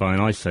what I mean by an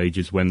ice age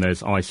is when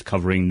there's ice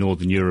covering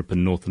Northern Europe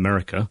and North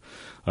America,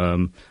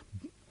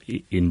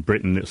 in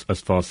Britain it's as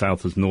far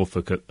south as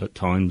Norfolk at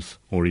times,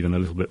 or even a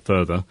little bit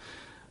further.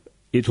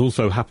 It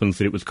also happens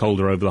that it was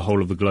colder over the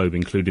whole of the globe,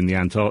 including the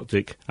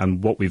Antarctic,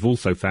 and what we've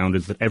also found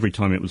is that every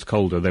time it was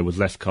colder, there was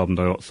less carbon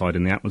dioxide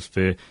in the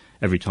atmosphere.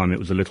 Every time it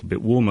was a little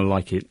bit warmer,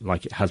 like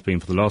it has been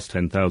for the last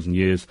 10,000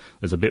 years,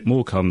 there's a bit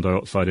more carbon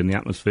dioxide in the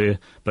atmosphere,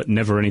 but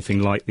never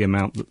anything like the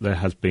amount that there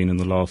has been in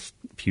the last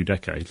few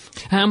decades.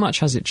 How much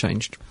has it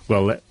changed?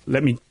 Well,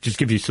 let me just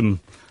give you some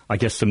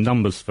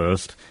numbers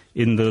first.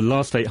 In the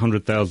last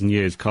 800,000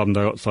 years, carbon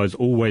dioxide's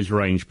always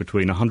ranged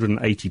between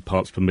 180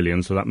 parts per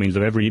million, so that means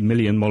of every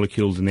million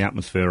molecules in the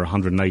atmosphere,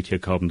 180 are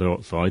carbon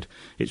dioxide.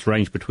 It's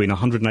ranged between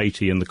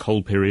 180 in the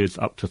cold periods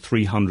up to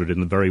 300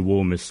 in the very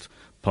warmest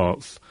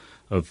parts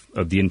of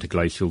the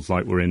interglacials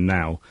like we're in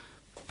now.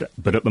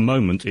 But at the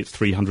moment, it's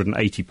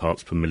 380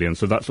 parts per million,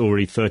 so that's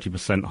already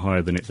 30%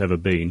 higher than it's ever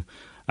been.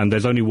 And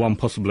there's only one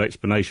possible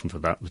explanation for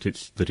that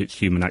it's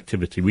human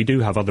activity. We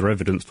do have other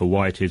evidence for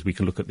why it is. We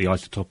can look at the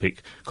isotopic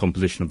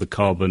composition of the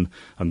carbon,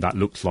 and that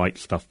looks like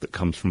stuff that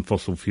comes from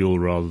fossil fuel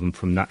rather than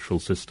from natural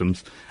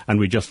systems. And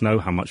we just know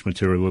how much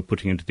material we're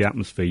putting into the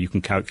atmosphere. You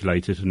can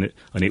calculate it, and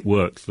it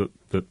works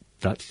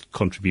that's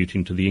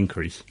contributing to the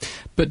increase.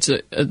 But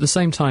at the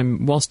same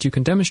time, whilst you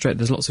can demonstrate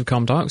there's lots of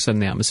carbon dioxide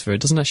in the atmosphere,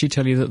 it doesn't actually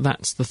tell you that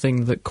that's the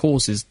thing that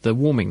causes the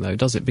warming, though,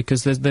 does it?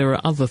 Because there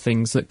are other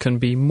things that can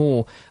be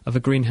more of a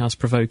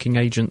greenhouse-provoking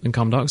agent than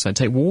carbon dioxide.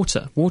 Take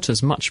water.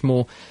 Water's much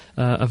more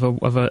of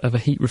a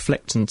heat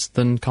reflectant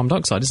than carbon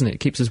dioxide, isn't it?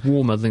 It keeps us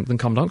warmer than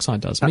carbon dioxide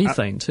does.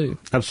 Methane, too.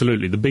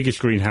 Absolutely. The biggest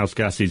greenhouse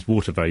gas is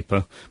water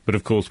vapour, but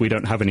of course we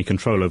don't have any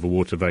control over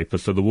water vapour,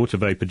 so the water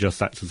vapour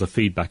just acts as a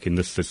feedback in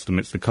this system.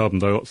 It's the carbon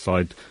dioxide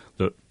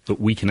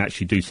that we can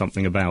actually do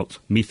something about.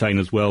 Methane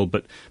as well,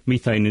 but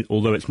methane,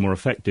 although it's more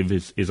effective,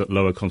 is at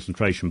lower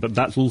concentration. But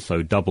that's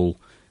also double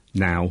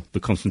now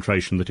the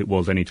concentration that it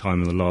was any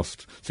time in the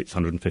last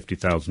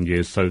 650,000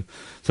 years. So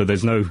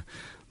there's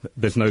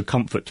no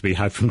comfort to be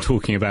had from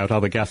talking about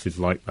other gases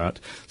like that.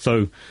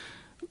 So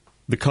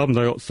the carbon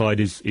dioxide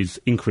is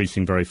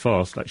increasing very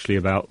fast, actually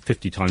about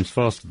 50 times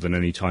faster than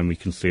any time we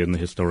can see in the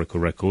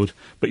historical record.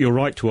 But you're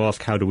right to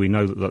ask, how do we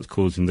know that that's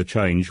causing the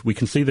change? We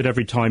can see that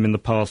every time in the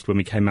past when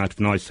we came out of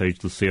an ice age,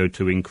 the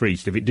CO2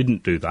 increased. If it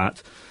didn't do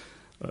that,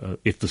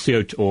 if the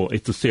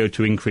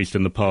CO2 increased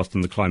in the past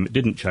and the climate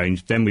didn't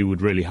change, then we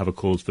would really have a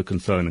cause for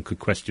concern and could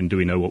question, do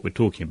we know what we're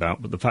talking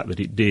about? But the fact that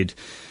it did,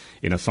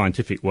 in a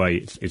scientific way,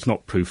 it's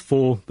not proof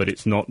for, but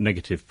it's not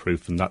negative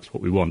proof, and that's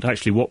what we want.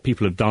 Actually, what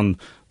people have done,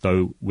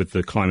 though, with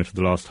the climate of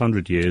the last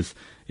 100 years,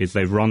 is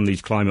they've run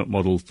these climate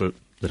models that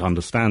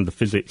understand the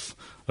physics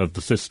of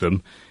the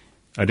system,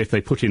 and if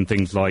they put in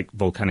things like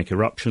volcanic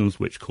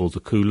eruptions, which cause a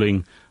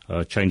cooling,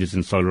 changes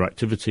in solar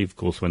activity, of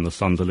course, when the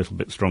sun's a little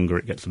bit stronger,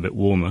 it gets a bit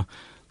warmer,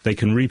 they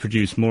can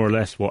reproduce more or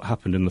less what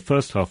happened in the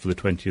first half of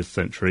the 20th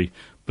century,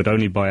 but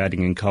only by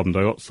adding in carbon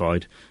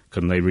dioxide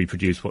can they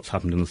reproduce what's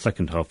happened in the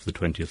second half of the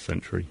 20th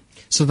century.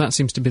 So that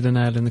seems to be the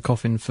nail in the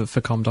coffin for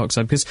carbon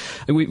dioxide, because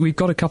we've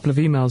got a couple of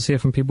emails here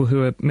from people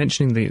who are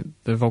mentioning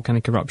the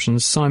volcanic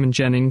eruptions. Simon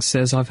Jennings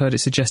says, I've heard it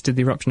suggested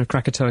the eruption of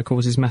Krakatoa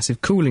causes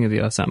massive cooling of the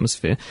Earth's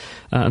atmosphere,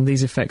 and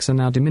these effects are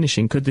now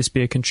diminishing. Could this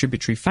be a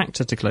contributory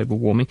factor to global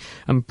warming?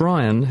 And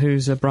Brian,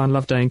 Brian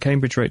Loveday in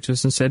Cambridge, wrote to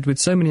us and said, with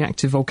so many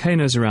active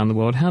volcanoes around the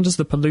world, how does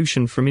the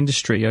pollution from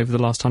industry over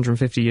the last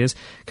 150 years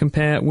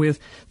compare with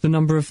the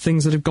number of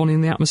things that have gone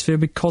in the atmosphere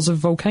because of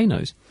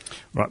volcanoes?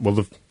 Right,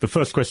 well, the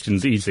first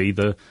question's easy.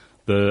 The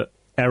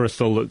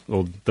aerosol,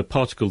 or the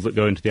particles that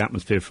go into the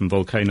atmosphere from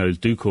volcanoes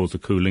do cause a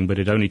cooling, but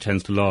it only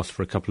tends to last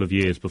for a couple of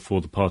years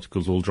before the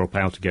particles all drop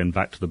out again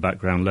back to the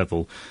background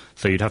level.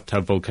 So you'd have to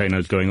have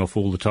volcanoes going off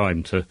all the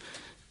time,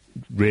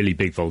 really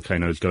big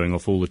volcanoes going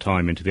off all the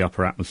time into the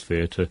upper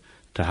atmosphere to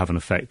have an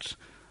effect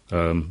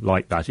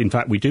like that. In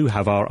fact, we do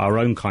have our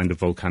own kind of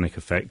volcanic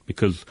effect,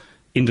 because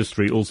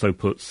industry also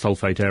puts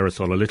sulfate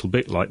aerosol, a little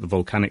bit like the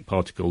volcanic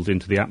particles,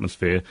 into the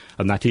atmosphere,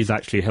 and that is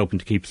actually helping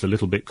to keep us a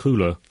little bit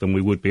cooler than we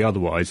would be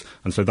otherwise.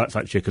 And so that's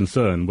actually a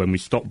concern. When we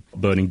stop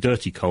burning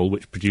dirty coal,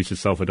 which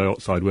produces sulfur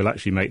dioxide, we'll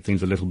actually make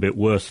things a little bit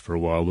worse for a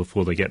while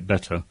before they get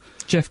better.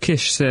 Jeff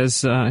Kish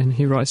says, and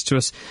he writes to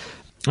us,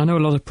 I know a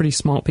lot of pretty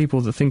smart people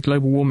that think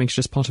global warming is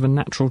just part of a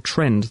natural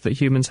trend that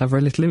humans have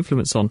very little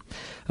influence on.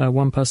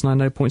 One person I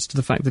know points to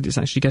the fact that it's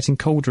actually getting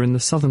colder in the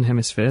southern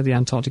hemisphere, the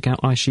Antarctic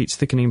ice sheets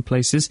thickening in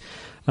places.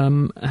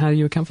 How do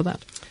you account for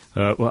that?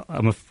 Well,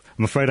 I'm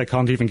I'm afraid I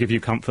can't even give you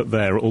comfort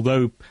there,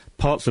 although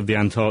parts of the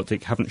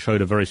Antarctic haven't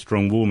showed a very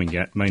strong warming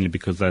yet, mainly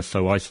because they're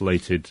so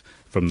isolated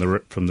from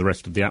the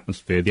rest of the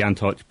atmosphere. The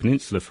Antarctic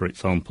Peninsula, for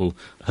example,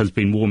 has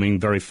been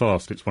warming very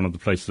fast. It's one of the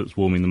places that's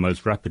warming the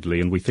most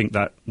rapidly, and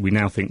we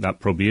now think that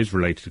probably is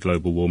related to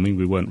global warming.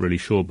 We weren't really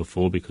sure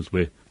before because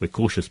we're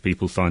cautious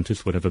people,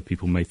 scientists, whatever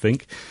people may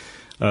think.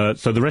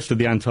 So the rest of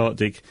the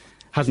Antarctic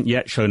hasn't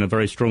yet shown a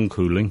very strong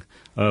cooling,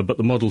 but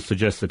the models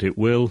suggest that it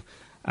will.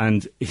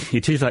 And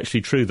it is actually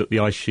true that the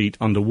ice sheet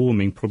under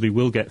warming probably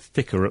will get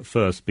thicker at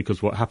first,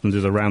 because what happens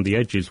is around the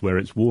edges where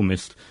it's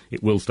warmest,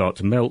 it will start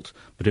to melt,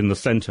 but in the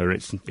centre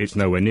it's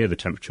nowhere near the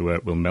temperature where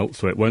it will melt,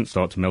 so it won't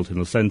start to melt in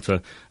the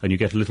centre, and you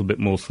get a little bit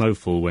more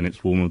snowfall when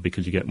it's warmer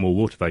because you get more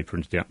water vapour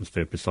into the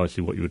atmosphere,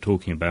 precisely what you were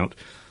talking about.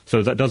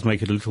 So that does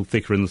make it a little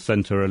thicker in the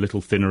centre, a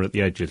little thinner at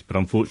the edges, but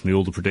unfortunately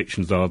all the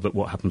predictions are that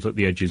what happens at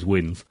the edges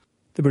wins.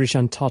 The British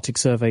Antarctic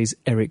Survey's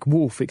Eric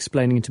Wolf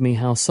explaining to me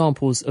how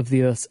samples of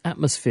the Earth's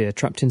atmosphere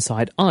trapped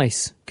inside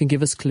ice can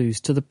give us clues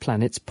to the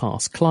planet's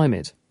past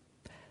climate.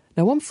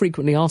 Now, one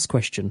frequently asked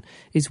question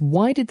is,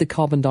 why did the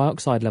carbon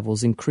dioxide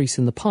levels increase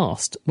in the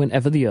past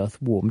whenever the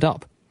Earth warmed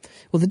up?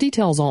 Well, the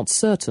details aren't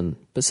certain,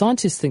 but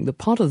scientists think that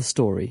part of the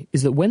story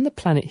is that when the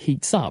planet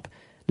heats up,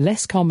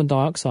 less carbon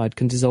dioxide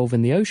can dissolve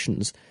in the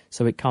oceans,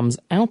 so it comes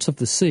out of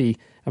the sea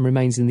and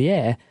remains in the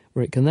air,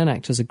 where it can then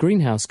act as a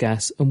greenhouse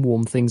gas and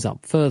warm things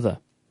up further.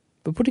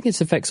 But putting its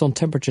effects on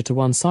temperature to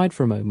one side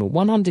for a moment,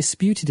 one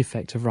undisputed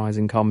effect of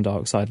rising carbon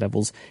dioxide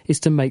levels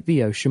is to make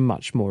the ocean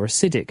much more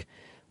acidic.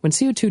 When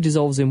CO2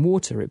 dissolves in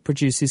water, it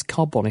produces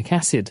carbonic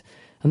acid,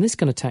 and this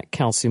can attack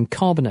calcium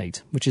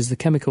carbonate, which is the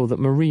chemical that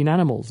marine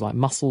animals like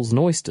mussels and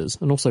oysters,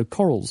 and also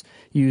corals,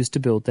 use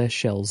to build their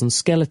shells and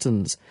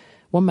skeletons.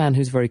 One man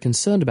who's very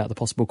concerned about the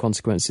possible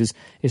consequences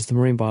is the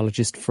marine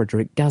biologist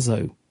Frederick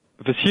Gazo.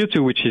 The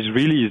CO2 which is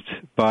released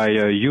by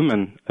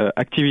human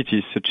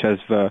activities such as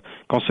the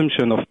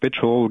consumption of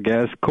petrol,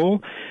 gas,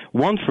 coal,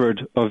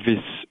 1/3 of this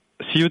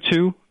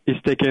CO2 is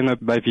taken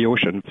up by the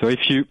ocean. So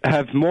if you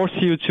have more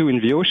CO2 in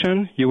the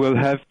ocean, you will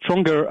have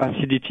stronger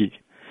acidity.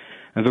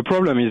 And the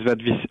problem is that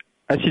this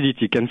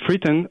acidity can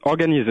threaten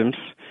organisms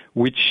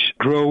which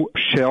grow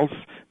shells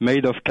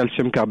made of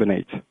calcium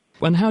carbonate.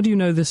 And how do you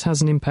know this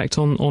has an impact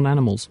on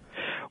animals?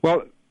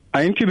 Well,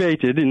 I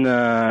incubated in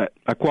an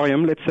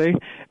aquarium, let's say,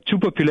 2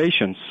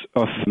 populations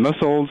of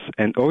mussels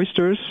and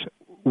oysters.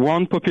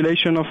 One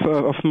population of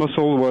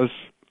mussel was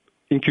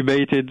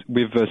incubated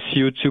with a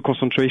CO2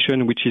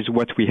 concentration, which is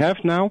what we have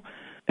now,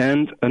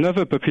 and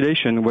another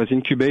population was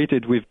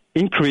incubated with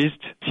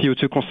increased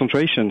CO2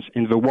 concentrations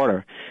in the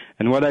water.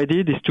 And what I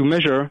did is to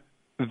measure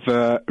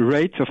the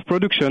rate of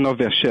production of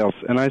their shells.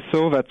 And I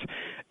saw that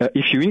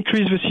if you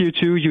increase the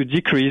CO2, you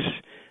decrease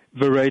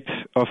the rate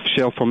of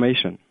shell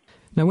formation.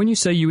 Now, when you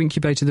say you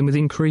incubated them with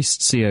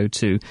increased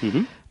CO2,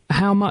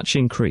 how much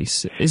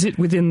increase? Is it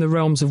within the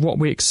realms of what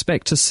we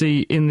expect to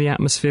see in the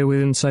atmosphere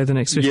within, say, the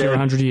next 50 or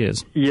 100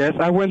 years? Yes,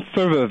 I went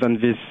further than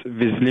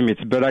these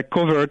limits, but I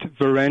covered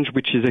the range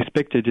which is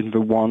expected in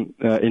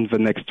the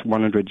next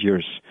 100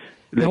 years.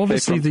 Now,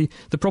 obviously,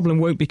 the problem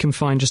won't be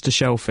confined just to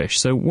shellfish,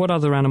 so what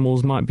other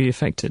animals might be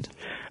affected?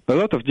 A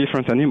lot of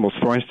different animals.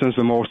 For instance,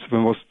 the most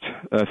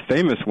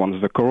famous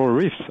ones, the coral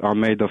reefs, are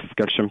made of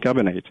calcium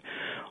carbonate.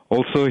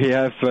 Also, you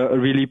have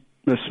really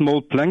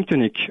small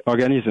planktonic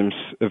organisms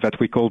that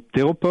we call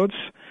pteropods.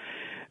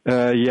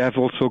 You have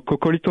also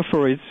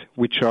coccolithophorids,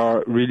 which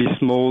are really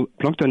small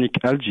planktonic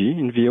algae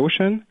in the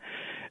ocean.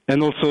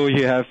 And also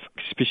you have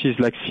species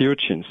like sea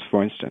urchins,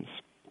 for instance.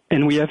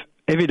 And we have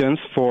evidence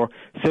for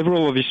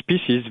several of these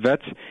species that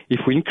if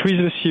we increase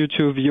the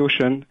CO2 of the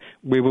ocean,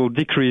 we will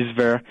decrease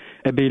their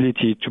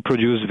ability to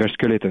produce their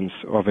skeletons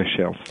or their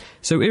shells.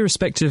 So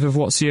irrespective of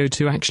what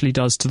CO2 actually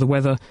does to the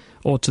weather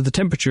or to the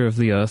temperature of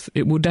the Earth,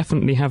 it will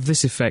definitely have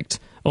this effect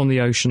on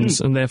the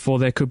oceans, and therefore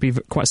there could be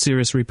quite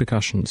serious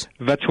repercussions.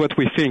 That's what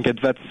we think, and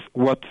that's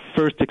what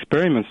first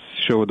experiments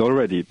showed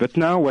already. But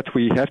now what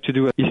we have to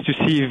do is to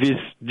see if these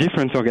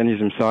different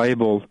organisms are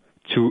able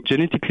to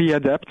genetically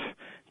adapt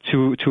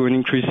to an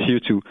increased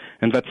CO2,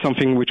 and that's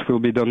something which will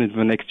be done in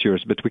the next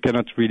years, but we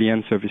cannot really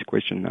answer this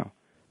question now.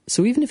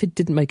 So even if it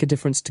didn't make a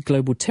difference to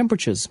global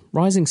temperatures,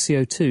 rising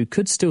CO2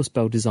 could still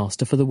spell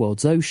disaster for the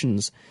world's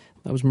oceans.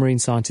 That was marine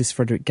scientist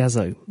Frederick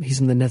Gazo. He's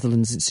from the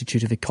Netherlands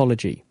Institute of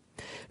Ecology.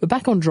 But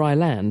back on dry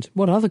land,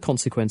 what other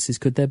consequences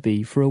could there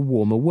be for a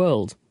warmer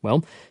world?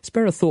 Well,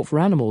 spare a thought for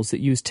animals that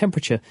use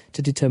temperature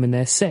to determine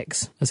their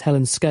sex, as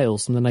Helen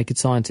Scales from The Naked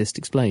Scientist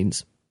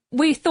explains.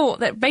 We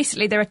thought that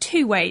basically there are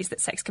 2 ways that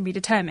sex can be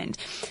determined.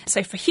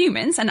 So for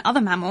humans and other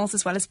mammals,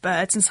 as well as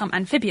birds and some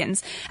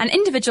amphibians, an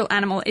individual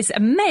animal is a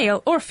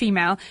male or a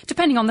female,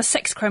 depending on the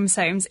sex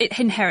chromosomes it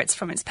inherits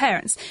from its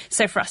parents.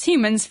 So for us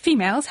humans,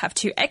 females have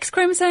 2 X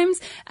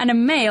chromosomes, and a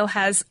male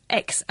has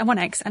one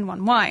X and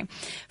one Y.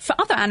 For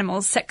other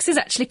animals, sex is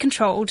actually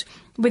controlled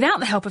without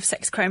the help of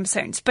sex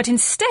chromosomes, but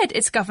instead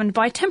it's governed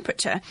by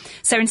temperature.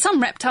 So in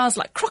some reptiles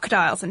like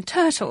crocodiles and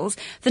turtles,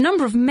 the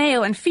number of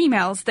male and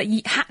females that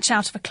hatch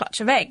out of a clutch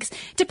of eggs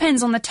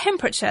depends on the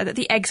temperature that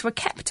the eggs were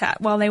kept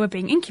at while they were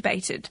being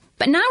incubated.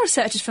 But now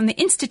researchers from the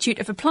Institute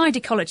of Applied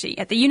Ecology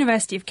at the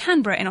University of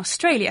Canberra in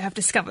Australia have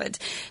discovered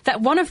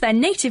that one of their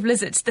native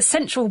lizards, the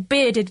central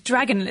bearded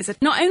dragon lizard,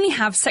 not only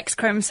have sex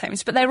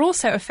chromosomes, but they're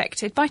also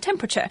affected by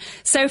temperature.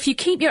 So if you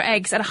keep your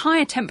eggs at a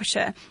higher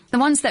temperature, the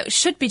ones that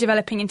should be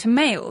developing into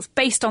males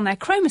based on their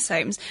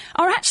chromosomes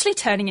are actually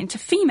turning into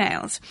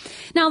females.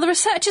 Now, the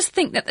researchers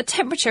think that the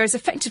temperature is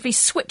effectively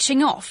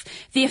switching off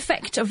the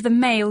effect of the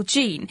male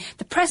gene,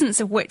 the presence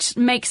of which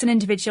makes an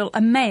individual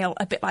a male,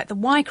 a bit like the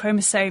Y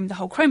chromosome. The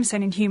whole chromosome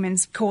in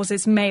humans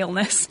causes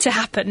maleness to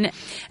happen.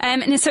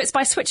 And so it's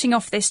by switching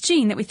off this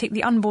gene that we think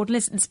the unborn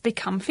lizards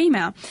become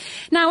female.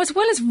 Now, as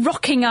well as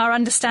rocking our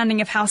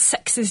understanding of how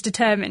sex is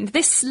determined,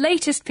 this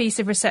latest piece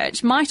of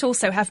research might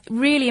also have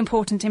really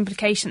important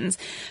implications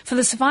for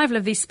the survival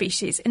of these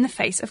species in the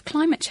face of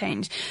climate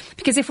change.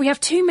 Because if we have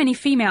too many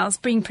females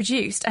being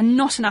produced and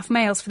not enough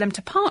males for them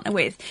to partner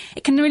with,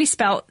 it can really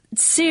spell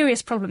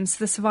serious problems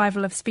for the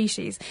survival of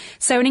species.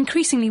 So an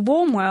increasingly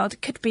warm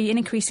world could be an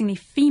increasingly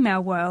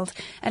female world,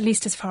 at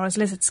least as far as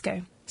lizards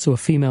go. So a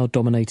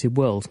female-dominated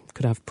world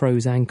could have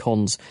pros and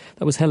cons.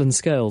 That was Helen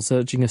Scales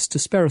urging us to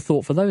spare a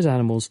thought for those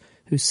animals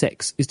whose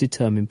sex is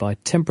determined by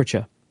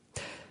temperature.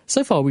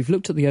 So far we've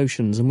looked at the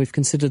oceans and we've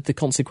considered the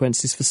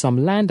consequences for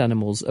some land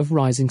animals of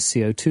rising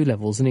CO2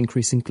 levels and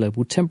increasing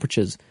global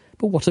temperatures.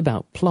 But what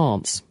about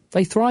plants?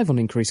 They thrive on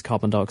increased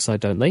carbon dioxide,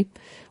 don't they?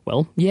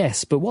 Well,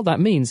 yes, but what that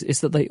means is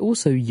that they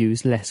also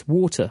use less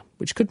water,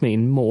 which could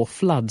mean more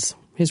floods.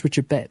 Here's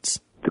Richard Betts.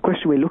 The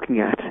question we're looking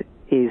at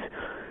is,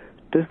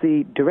 does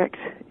the direct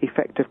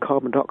effect of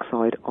carbon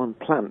dioxide on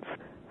plants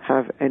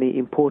have any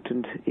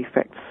important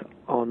effects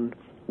on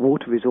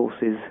water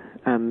resources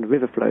and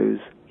river flows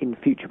in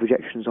future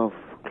projections of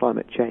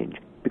climate change?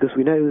 Because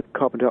we know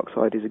carbon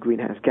dioxide is a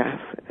greenhouse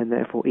gas, and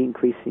therefore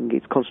increasing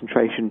its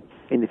concentration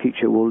in the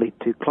future will lead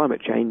to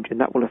climate change, and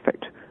that will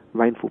affect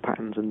rainfall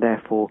patterns and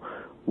therefore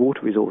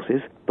water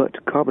resources.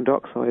 But carbon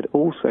dioxide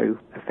also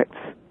affects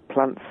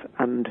plants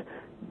and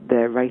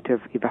their rate of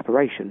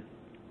evaporation.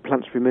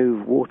 Plants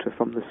remove water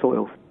from the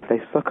soil.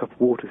 They suck up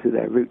water through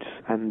their roots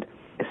and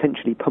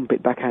essentially pump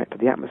it back out to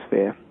the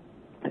atmosphere.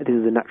 This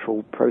is a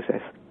natural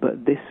process,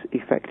 but this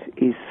effect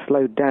is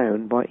slowed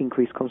down by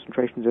increased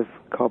concentrations of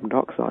carbon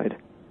dioxide.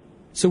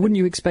 So wouldn't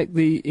you expect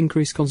the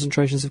increased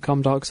concentrations of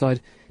carbon dioxide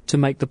to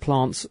make the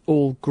plants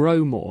all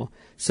grow more?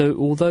 So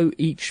although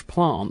each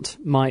plant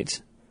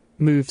might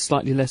move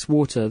slightly less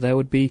water, there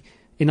would be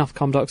enough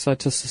carbon dioxide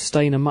to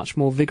sustain a much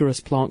more vigorous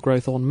plant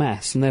growth en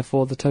masse, and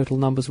therefore the total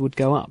numbers would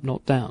go up,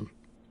 not down.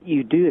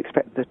 You do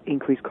expect that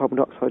increased carbon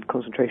dioxide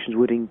concentrations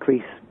would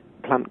increase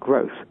plant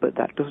growth, but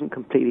that doesn't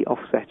completely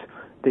offset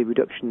the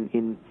reduction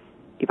in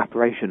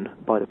evaporation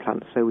by the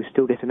plants, so we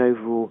still get an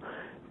overall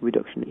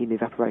reduction in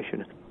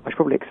evaporation. I should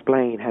probably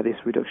explain how this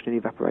reduction in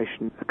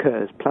evaporation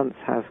occurs. Plants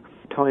have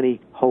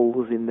tiny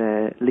holes in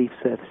their leaf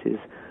surfaces,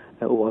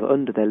 or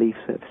under their leaf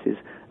surfaces,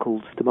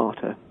 called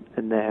stomata,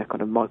 and they're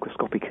kind of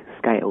microscopic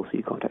scale, so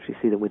you can't actually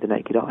see them with the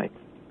naked eye.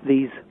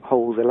 These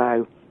holes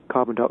allow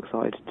carbon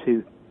dioxide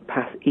to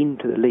pass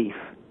into the leaf,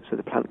 so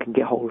the plant can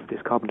get hold of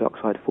this carbon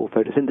dioxide for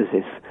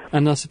photosynthesis.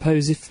 And I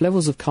suppose if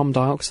levels of carbon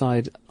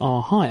dioxide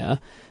are higher,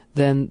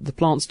 then the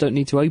plants don't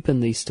need to open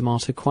these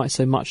stomata quite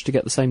so much to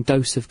get the same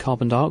dose of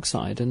carbon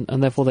dioxide, and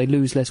therefore they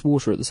lose less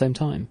water at the same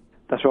time.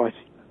 That's right.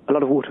 A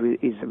lot of water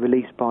is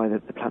released by the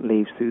plant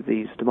leaves through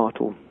these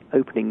stomatal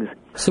openings.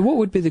 So what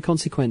would be the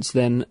consequence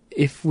then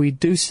if we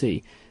do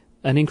see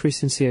an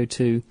increase in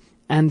CO2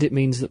 and it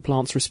means that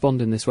plants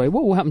respond in this way?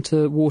 What will happen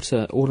to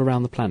water all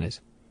around the planet?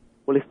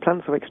 Well, if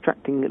plants are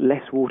extracting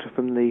less water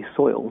from the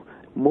soil,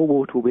 more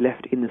water will be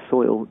left in the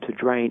soil to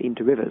drain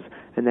into rivers,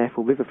 and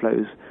therefore river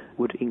flows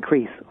would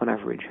increase on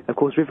average. Of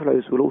course, river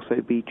flows will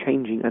also be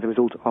changing as a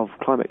result of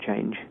climate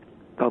change.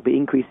 They'll be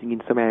increasing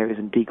in some areas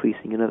and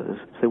decreasing in others.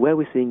 So where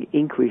we're seeing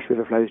increased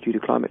river flows due to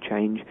climate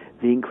change,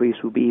 the increase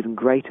will be even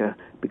greater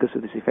because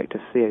of this effect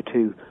of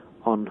CO2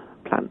 on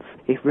plants.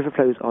 If river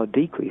flows are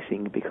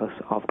decreasing because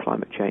of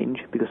climate change,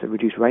 because of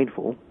reduced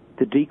rainfall,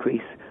 the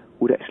decrease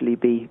would actually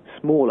be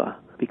smaller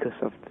because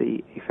of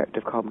the effect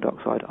of carbon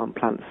dioxide on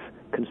plants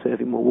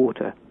conserving more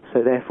water.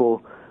 So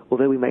therefore,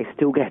 although we may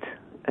still get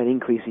an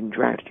increase in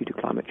drought due to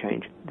climate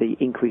change, the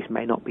increase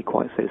may not be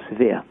quite so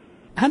severe.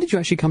 How did you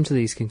actually come to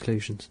these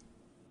conclusions?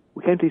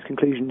 We came to these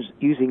conclusions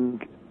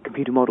using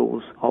computer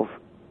models of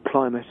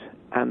climate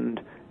and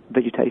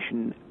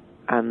vegetation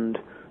and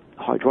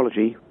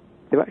hydrology.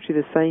 They're actually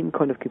the same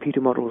kind of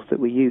computer models that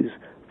we use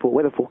for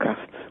weather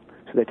forecasts,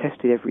 so they're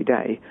tested every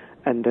day.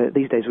 And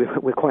these days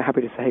we're quite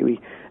happy to say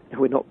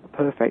we're not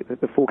perfect,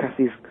 that the forecast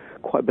is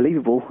quite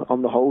believable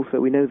on the whole, so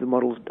we know the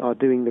models are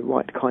doing the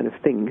right kind of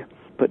thing.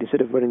 But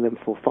instead of running them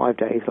for 5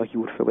 days like you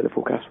would for a weather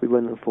forecast, we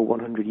run them for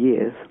 100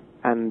 years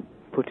and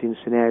put in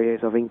scenarios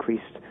of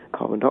increased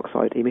carbon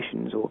dioxide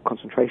emissions or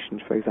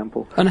concentrations, for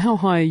example. And how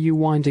high are you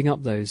winding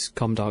up those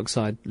carbon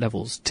dioxide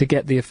levels to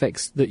get the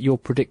effects that you're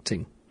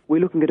predicting?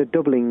 We're looking at a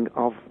doubling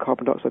of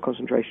carbon dioxide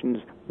concentrations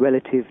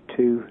relative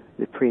to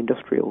the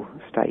pre-industrial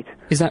state.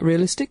 Is that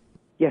realistic?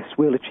 Yes,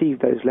 we'll achieve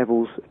those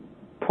levels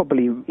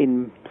probably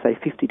in, say,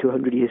 50 to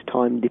 100 years'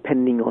 time,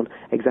 depending on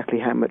exactly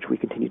how much we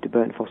continue to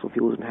burn fossil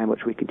fuels and how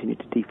much we continue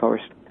to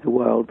deforest the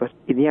world. But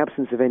in the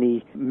absence of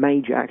any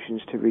major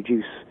actions to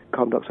reduce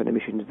carbon dioxide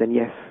emissions, then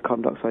yes,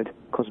 carbon dioxide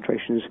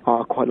concentrations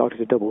are quite likely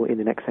to double in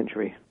the next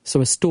century.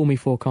 So a stormy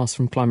forecast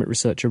from climate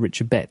researcher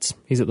Richard Betts.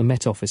 He's at the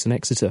Met Office in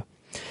Exeter.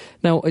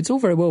 Now, it's all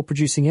very well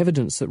producing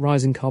evidence that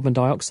rising carbon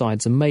dioxide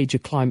is a major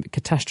climate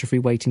catastrophe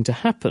waiting to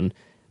happen,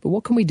 but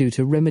what can we do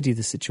to remedy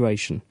the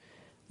situation?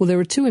 Well, there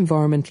are two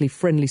environmentally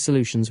friendly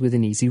solutions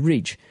within easy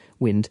reach,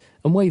 wind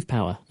and wave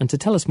power. And to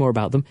tell us more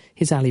about them,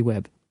 here's Ali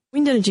Webb.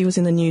 Wind energy was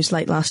in the news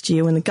late last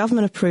year when the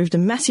government approved a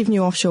massive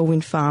new offshore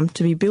wind farm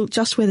to be built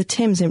just where the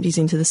Thames empties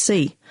into the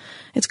sea.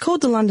 It's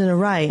called the London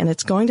Array, and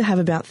it's going to have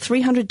about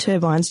 300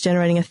 turbines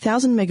generating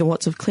 1,000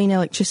 megawatts of clean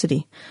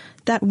electricity.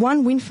 That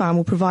one wind farm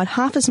will provide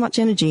half as much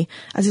energy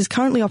as is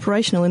currently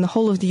operational in the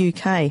whole of the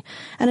UK,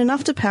 and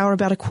enough to power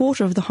about a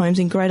quarter of the homes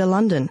in Greater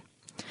London.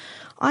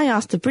 I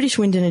asked the British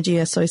Wind Energy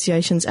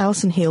Association's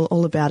Alison Hill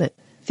all about it.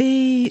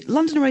 The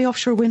London Array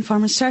offshore wind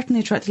farm has certainly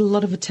attracted a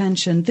lot of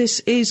attention. This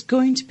is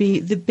going to be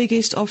the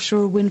biggest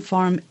offshore wind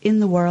farm in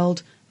the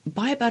world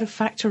by about a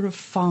factor of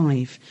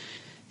 5.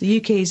 The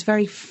UK is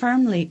very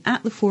firmly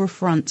at the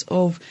forefront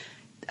of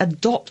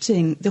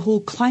adopting the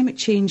whole climate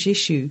change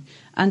issue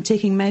and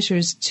taking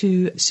measures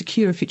to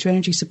secure future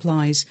energy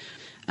supplies.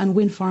 And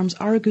wind farms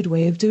are a good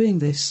way of doing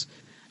this.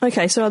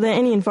 OK, so are there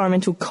any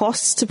environmental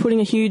costs to putting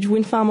a huge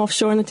wind farm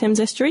offshore in the Thames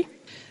estuary?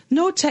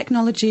 No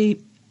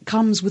technology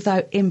comes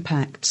without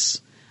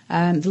impacts.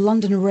 The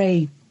London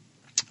Array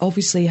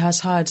obviously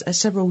has had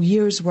several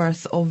years'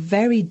 worth of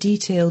very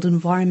detailed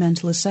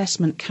environmental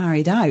assessment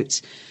carried out.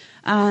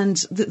 And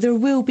there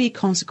will be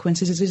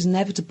consequences, it is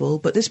inevitable,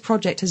 but this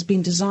project has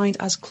been designed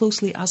as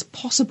closely as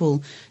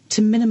possible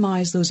to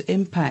minimise those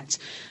impacts.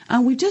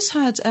 And we've just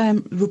had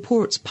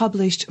reports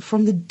published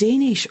from the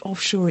Danish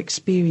offshore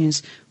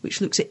experience,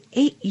 which looks at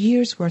 8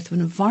 years' worth of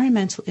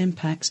environmental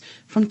impacts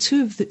from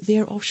 2 of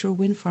their offshore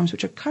wind farms,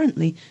 which are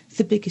currently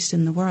the biggest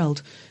in the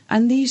world.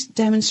 And these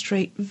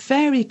demonstrate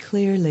very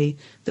clearly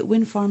that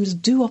wind farms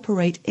do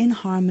operate in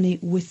harmony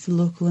with the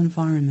local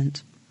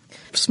environment.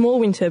 Small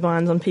wind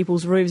turbines on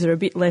people's roofs are a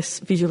bit less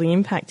visually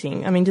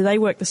impacting. I mean, do they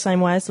work the same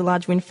way as the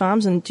large wind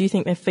farms, and do you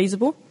think they're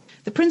feasible?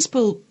 The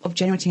principle of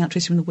generating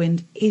electricity from the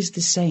wind is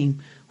the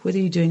same, whether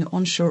you're doing it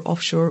onshore,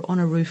 offshore, on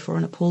a roof or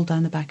on a pole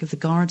down the back of the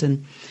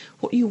garden.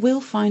 What you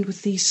will find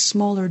with these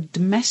smaller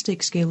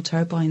domestic scale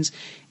turbines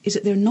is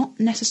that they're not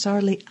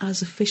necessarily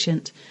as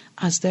efficient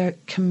as their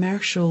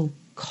commercial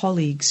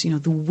colleagues,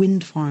 the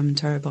wind farm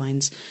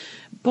turbines.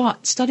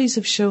 But studies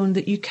have shown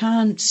that you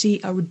can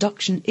see a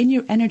reduction in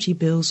your energy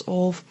bills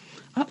of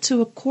up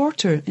to a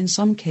quarter in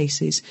some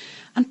cases.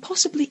 And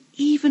possibly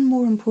even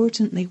more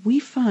importantly, we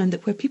found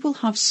that where people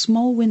have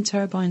small wind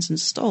turbines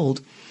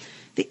installed,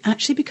 they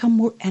actually become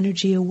more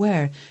energy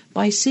aware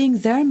by seeing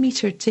their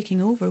meter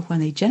ticking over when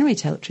they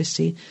generate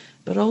electricity,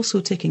 but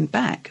also ticking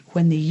back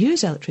when they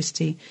use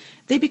electricity.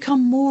 They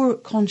become more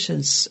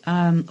conscious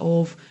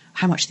of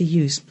how much they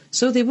use.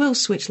 So they will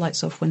switch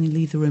lights off when they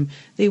leave the room.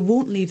 They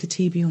won't leave the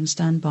TV on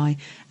standby.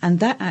 And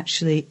that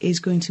actually is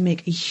going to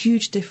make a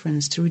huge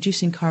difference to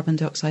reducing carbon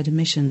dioxide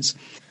emissions.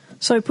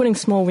 So putting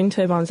small wind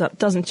turbines up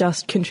doesn't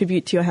just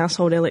contribute to your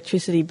household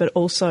electricity, but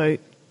also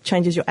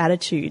changes your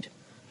attitude.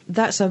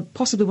 That's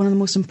possibly one of the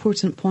most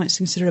important points to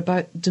consider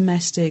about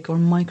domestic or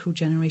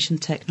micro-generation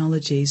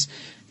technologies.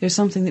 They're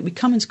something that we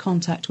come into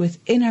contact with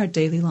in our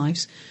daily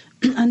lives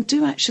and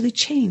do actually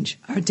change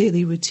our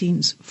daily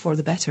routines for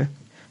the better.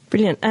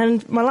 Brilliant.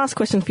 And my last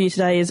question for you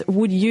today is,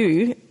 would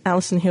you,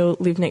 Alison Hill,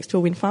 live next to a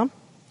wind farm?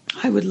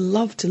 I would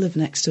love to live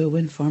next to a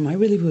wind farm. I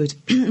really would.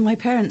 My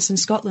parents in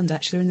Scotland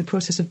actually are in the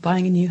process of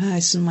buying a new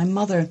house, and my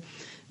mother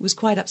was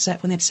quite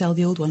upset when they had to sell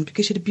the old one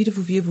because she had a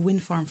beautiful view of a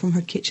wind farm from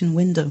her kitchen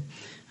window.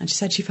 And she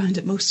said she found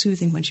it most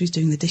soothing when she was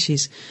doing the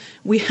dishes.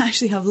 We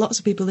actually have lots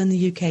of people in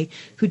the UK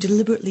who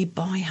deliberately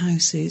buy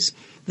houses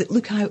that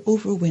look out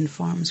over wind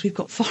farms. We've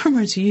got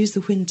farmers who use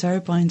the wind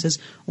turbines as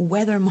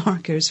weather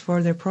markers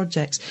for their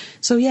projects.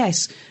 So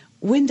yes,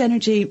 wind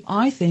energy,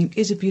 I think,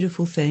 is a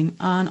beautiful thing,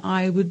 and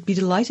I would be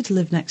delighted to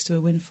live next to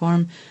a wind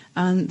farm.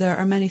 And there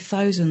are many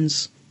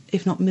thousands,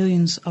 if not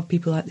millions, of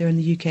people out there in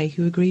the UK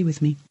who agree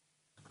with me.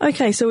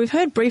 OK, so we've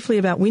heard briefly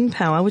about wind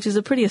power, which is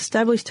a pretty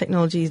established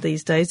technology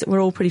these days that we're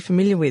all pretty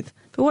familiar with.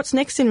 But what's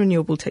next in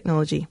renewable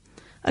technology?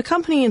 A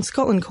company in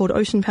Scotland called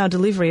Ocean Power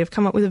Delivery have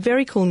come up with a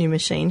very cool new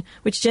machine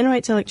which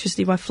generates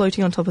electricity by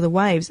floating on top of the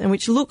waves and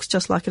which looks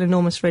just like an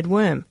enormous red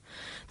worm.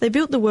 They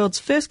built the world's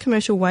first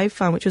commercial wave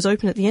farm, which was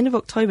opened at the end of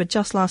October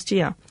just last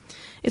year.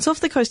 It's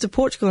off the coast of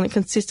Portugal and it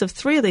consists of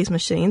 3 of these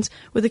machines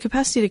with the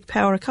capacity to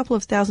power a couple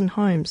of thousand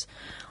homes.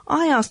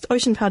 I asked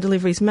Ocean Power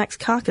Delivery's Max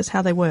Karkas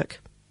how they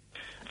work.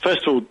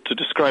 First of all, to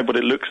describe what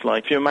it looks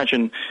like, if you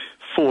imagine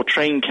 4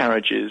 train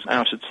carriages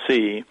out at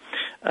sea,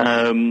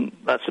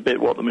 that's a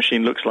bit what the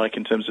machine looks like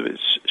in terms of its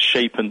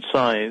shape and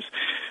size.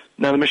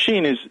 Now, the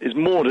machine is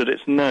moored at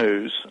its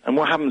nose, and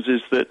what happens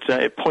is that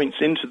it points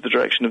into the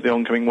direction of the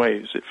oncoming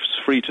waves. It's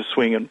free to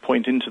swing and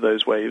point into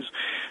those waves.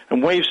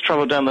 And waves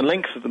travel down the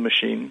length of the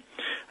machine.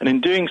 And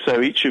in doing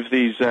so, each of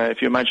these,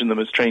 if you imagine them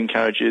as train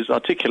carriages,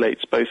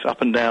 articulates both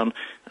up and down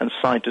and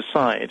side to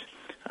side.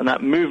 And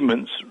that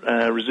movement's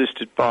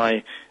resisted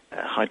by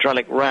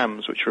hydraulic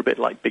rams, which are a bit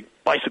like big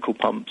bicycle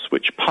pumps,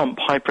 which pump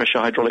high-pressure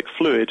hydraulic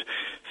fluid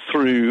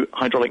through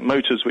hydraulic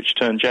motors which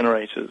turn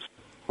generators.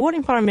 What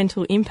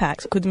environmental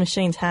impacts could the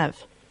machines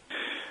have?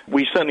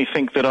 We certainly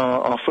think that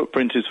our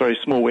footprint is very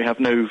small. We have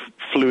no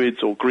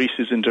fluids or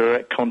greases in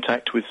direct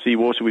contact with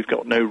seawater. We've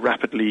got no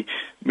rapidly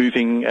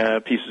moving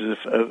pieces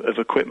of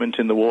equipment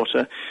in the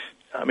water.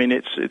 I mean,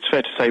 it's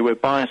fair to say we're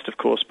biased, of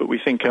course, but we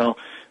think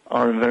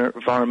our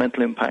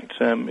environmental impact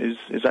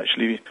is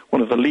actually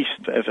one of the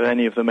least of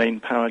any of the main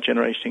power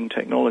generating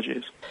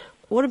technologies.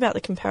 What about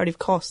the comparative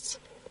costs?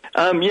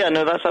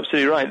 That's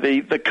absolutely right.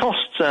 The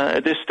costs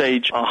at this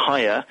stage are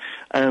higher,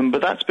 but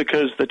that's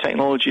because the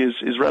technology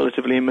is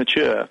relatively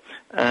immature.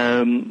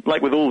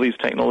 Like with all these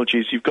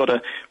technologies, you've got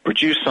to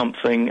produce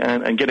something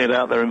and get it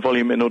out there in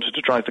volume in order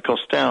to drive the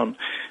cost down.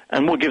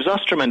 And what gives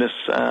us tremendous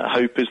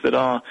hope is that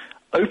our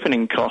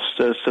opening costs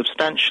are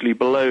substantially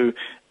below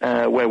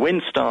where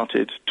wind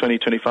started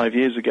 25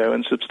 years ago,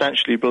 and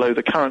substantially below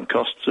the current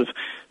costs of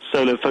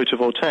solar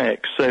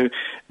photovoltaics. So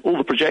all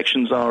the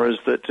projections are is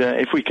that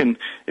if we can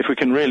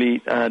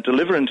really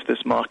deliver into this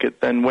market,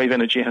 then wave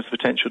energy has the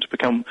potential to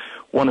become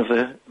one of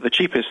the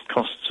cheapest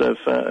costs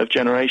of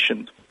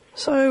generation.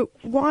 So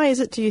why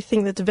is it, do you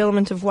think, that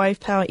development of wave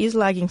power is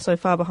lagging so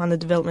far behind the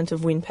development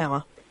of wind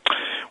power?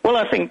 Well,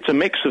 I think it's a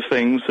mix of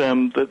things.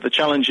 The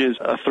challenges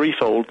are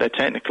threefold. They're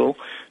technical,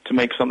 to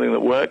make something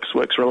that works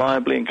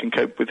reliably and can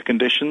cope with the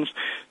conditions.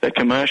 They're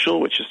commercial,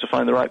 which is to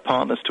find the right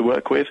partners to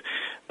work with.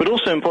 But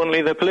also,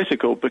 importantly, they're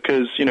political,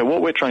 because,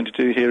 what we're trying to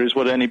do here is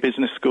what any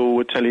business school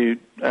would tell you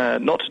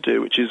not to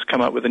do, which is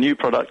come up with a new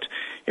product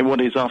in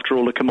what is, after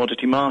all, a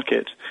commodity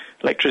market.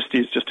 Electricity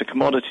is just a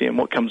commodity, and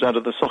what comes out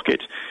of the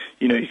socket,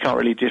 you can't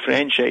really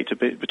differentiate a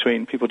bit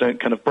between. People don't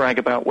kind of brag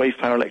about wave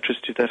power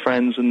electricity to their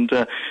friends and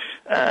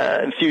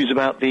enthuse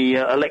about the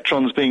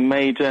electrons being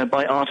made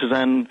by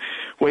artisan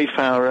wave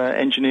power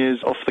engineers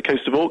off the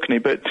coast of Orkney.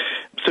 But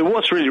so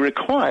what's really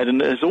required,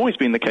 and has always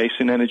been the case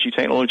in energy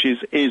technologies,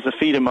 is a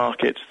feeder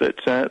market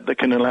that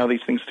can allow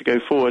these things to go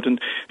forward. And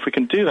if we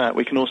can do that,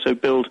 we can also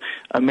build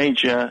a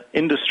major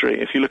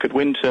industry. If you look at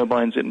wind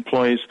turbines, it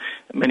employs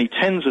many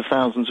tens of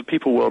thousands of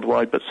people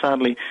worldwide, but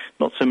sadly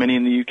not so many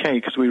in the UK,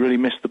 because we really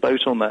missed the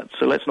boat on that.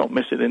 So let's not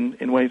miss it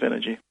in wave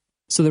energy.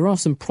 So there are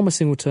some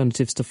promising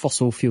alternatives to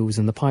fossil fuels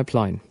in the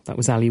pipeline. That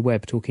was Ali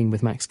Webb talking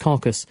with Max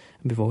Carcass,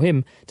 and before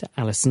him to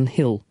Alison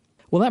Hill.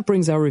 Well, that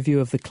brings our review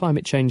of the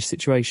climate change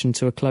situation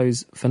to a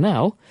close for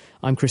now.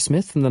 I'm Chris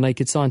Smith from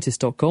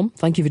thenakedscientist.com.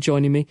 Thank you for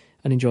joining me,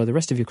 and enjoy the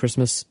rest of your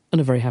Christmas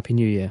and a very happy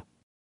New Year.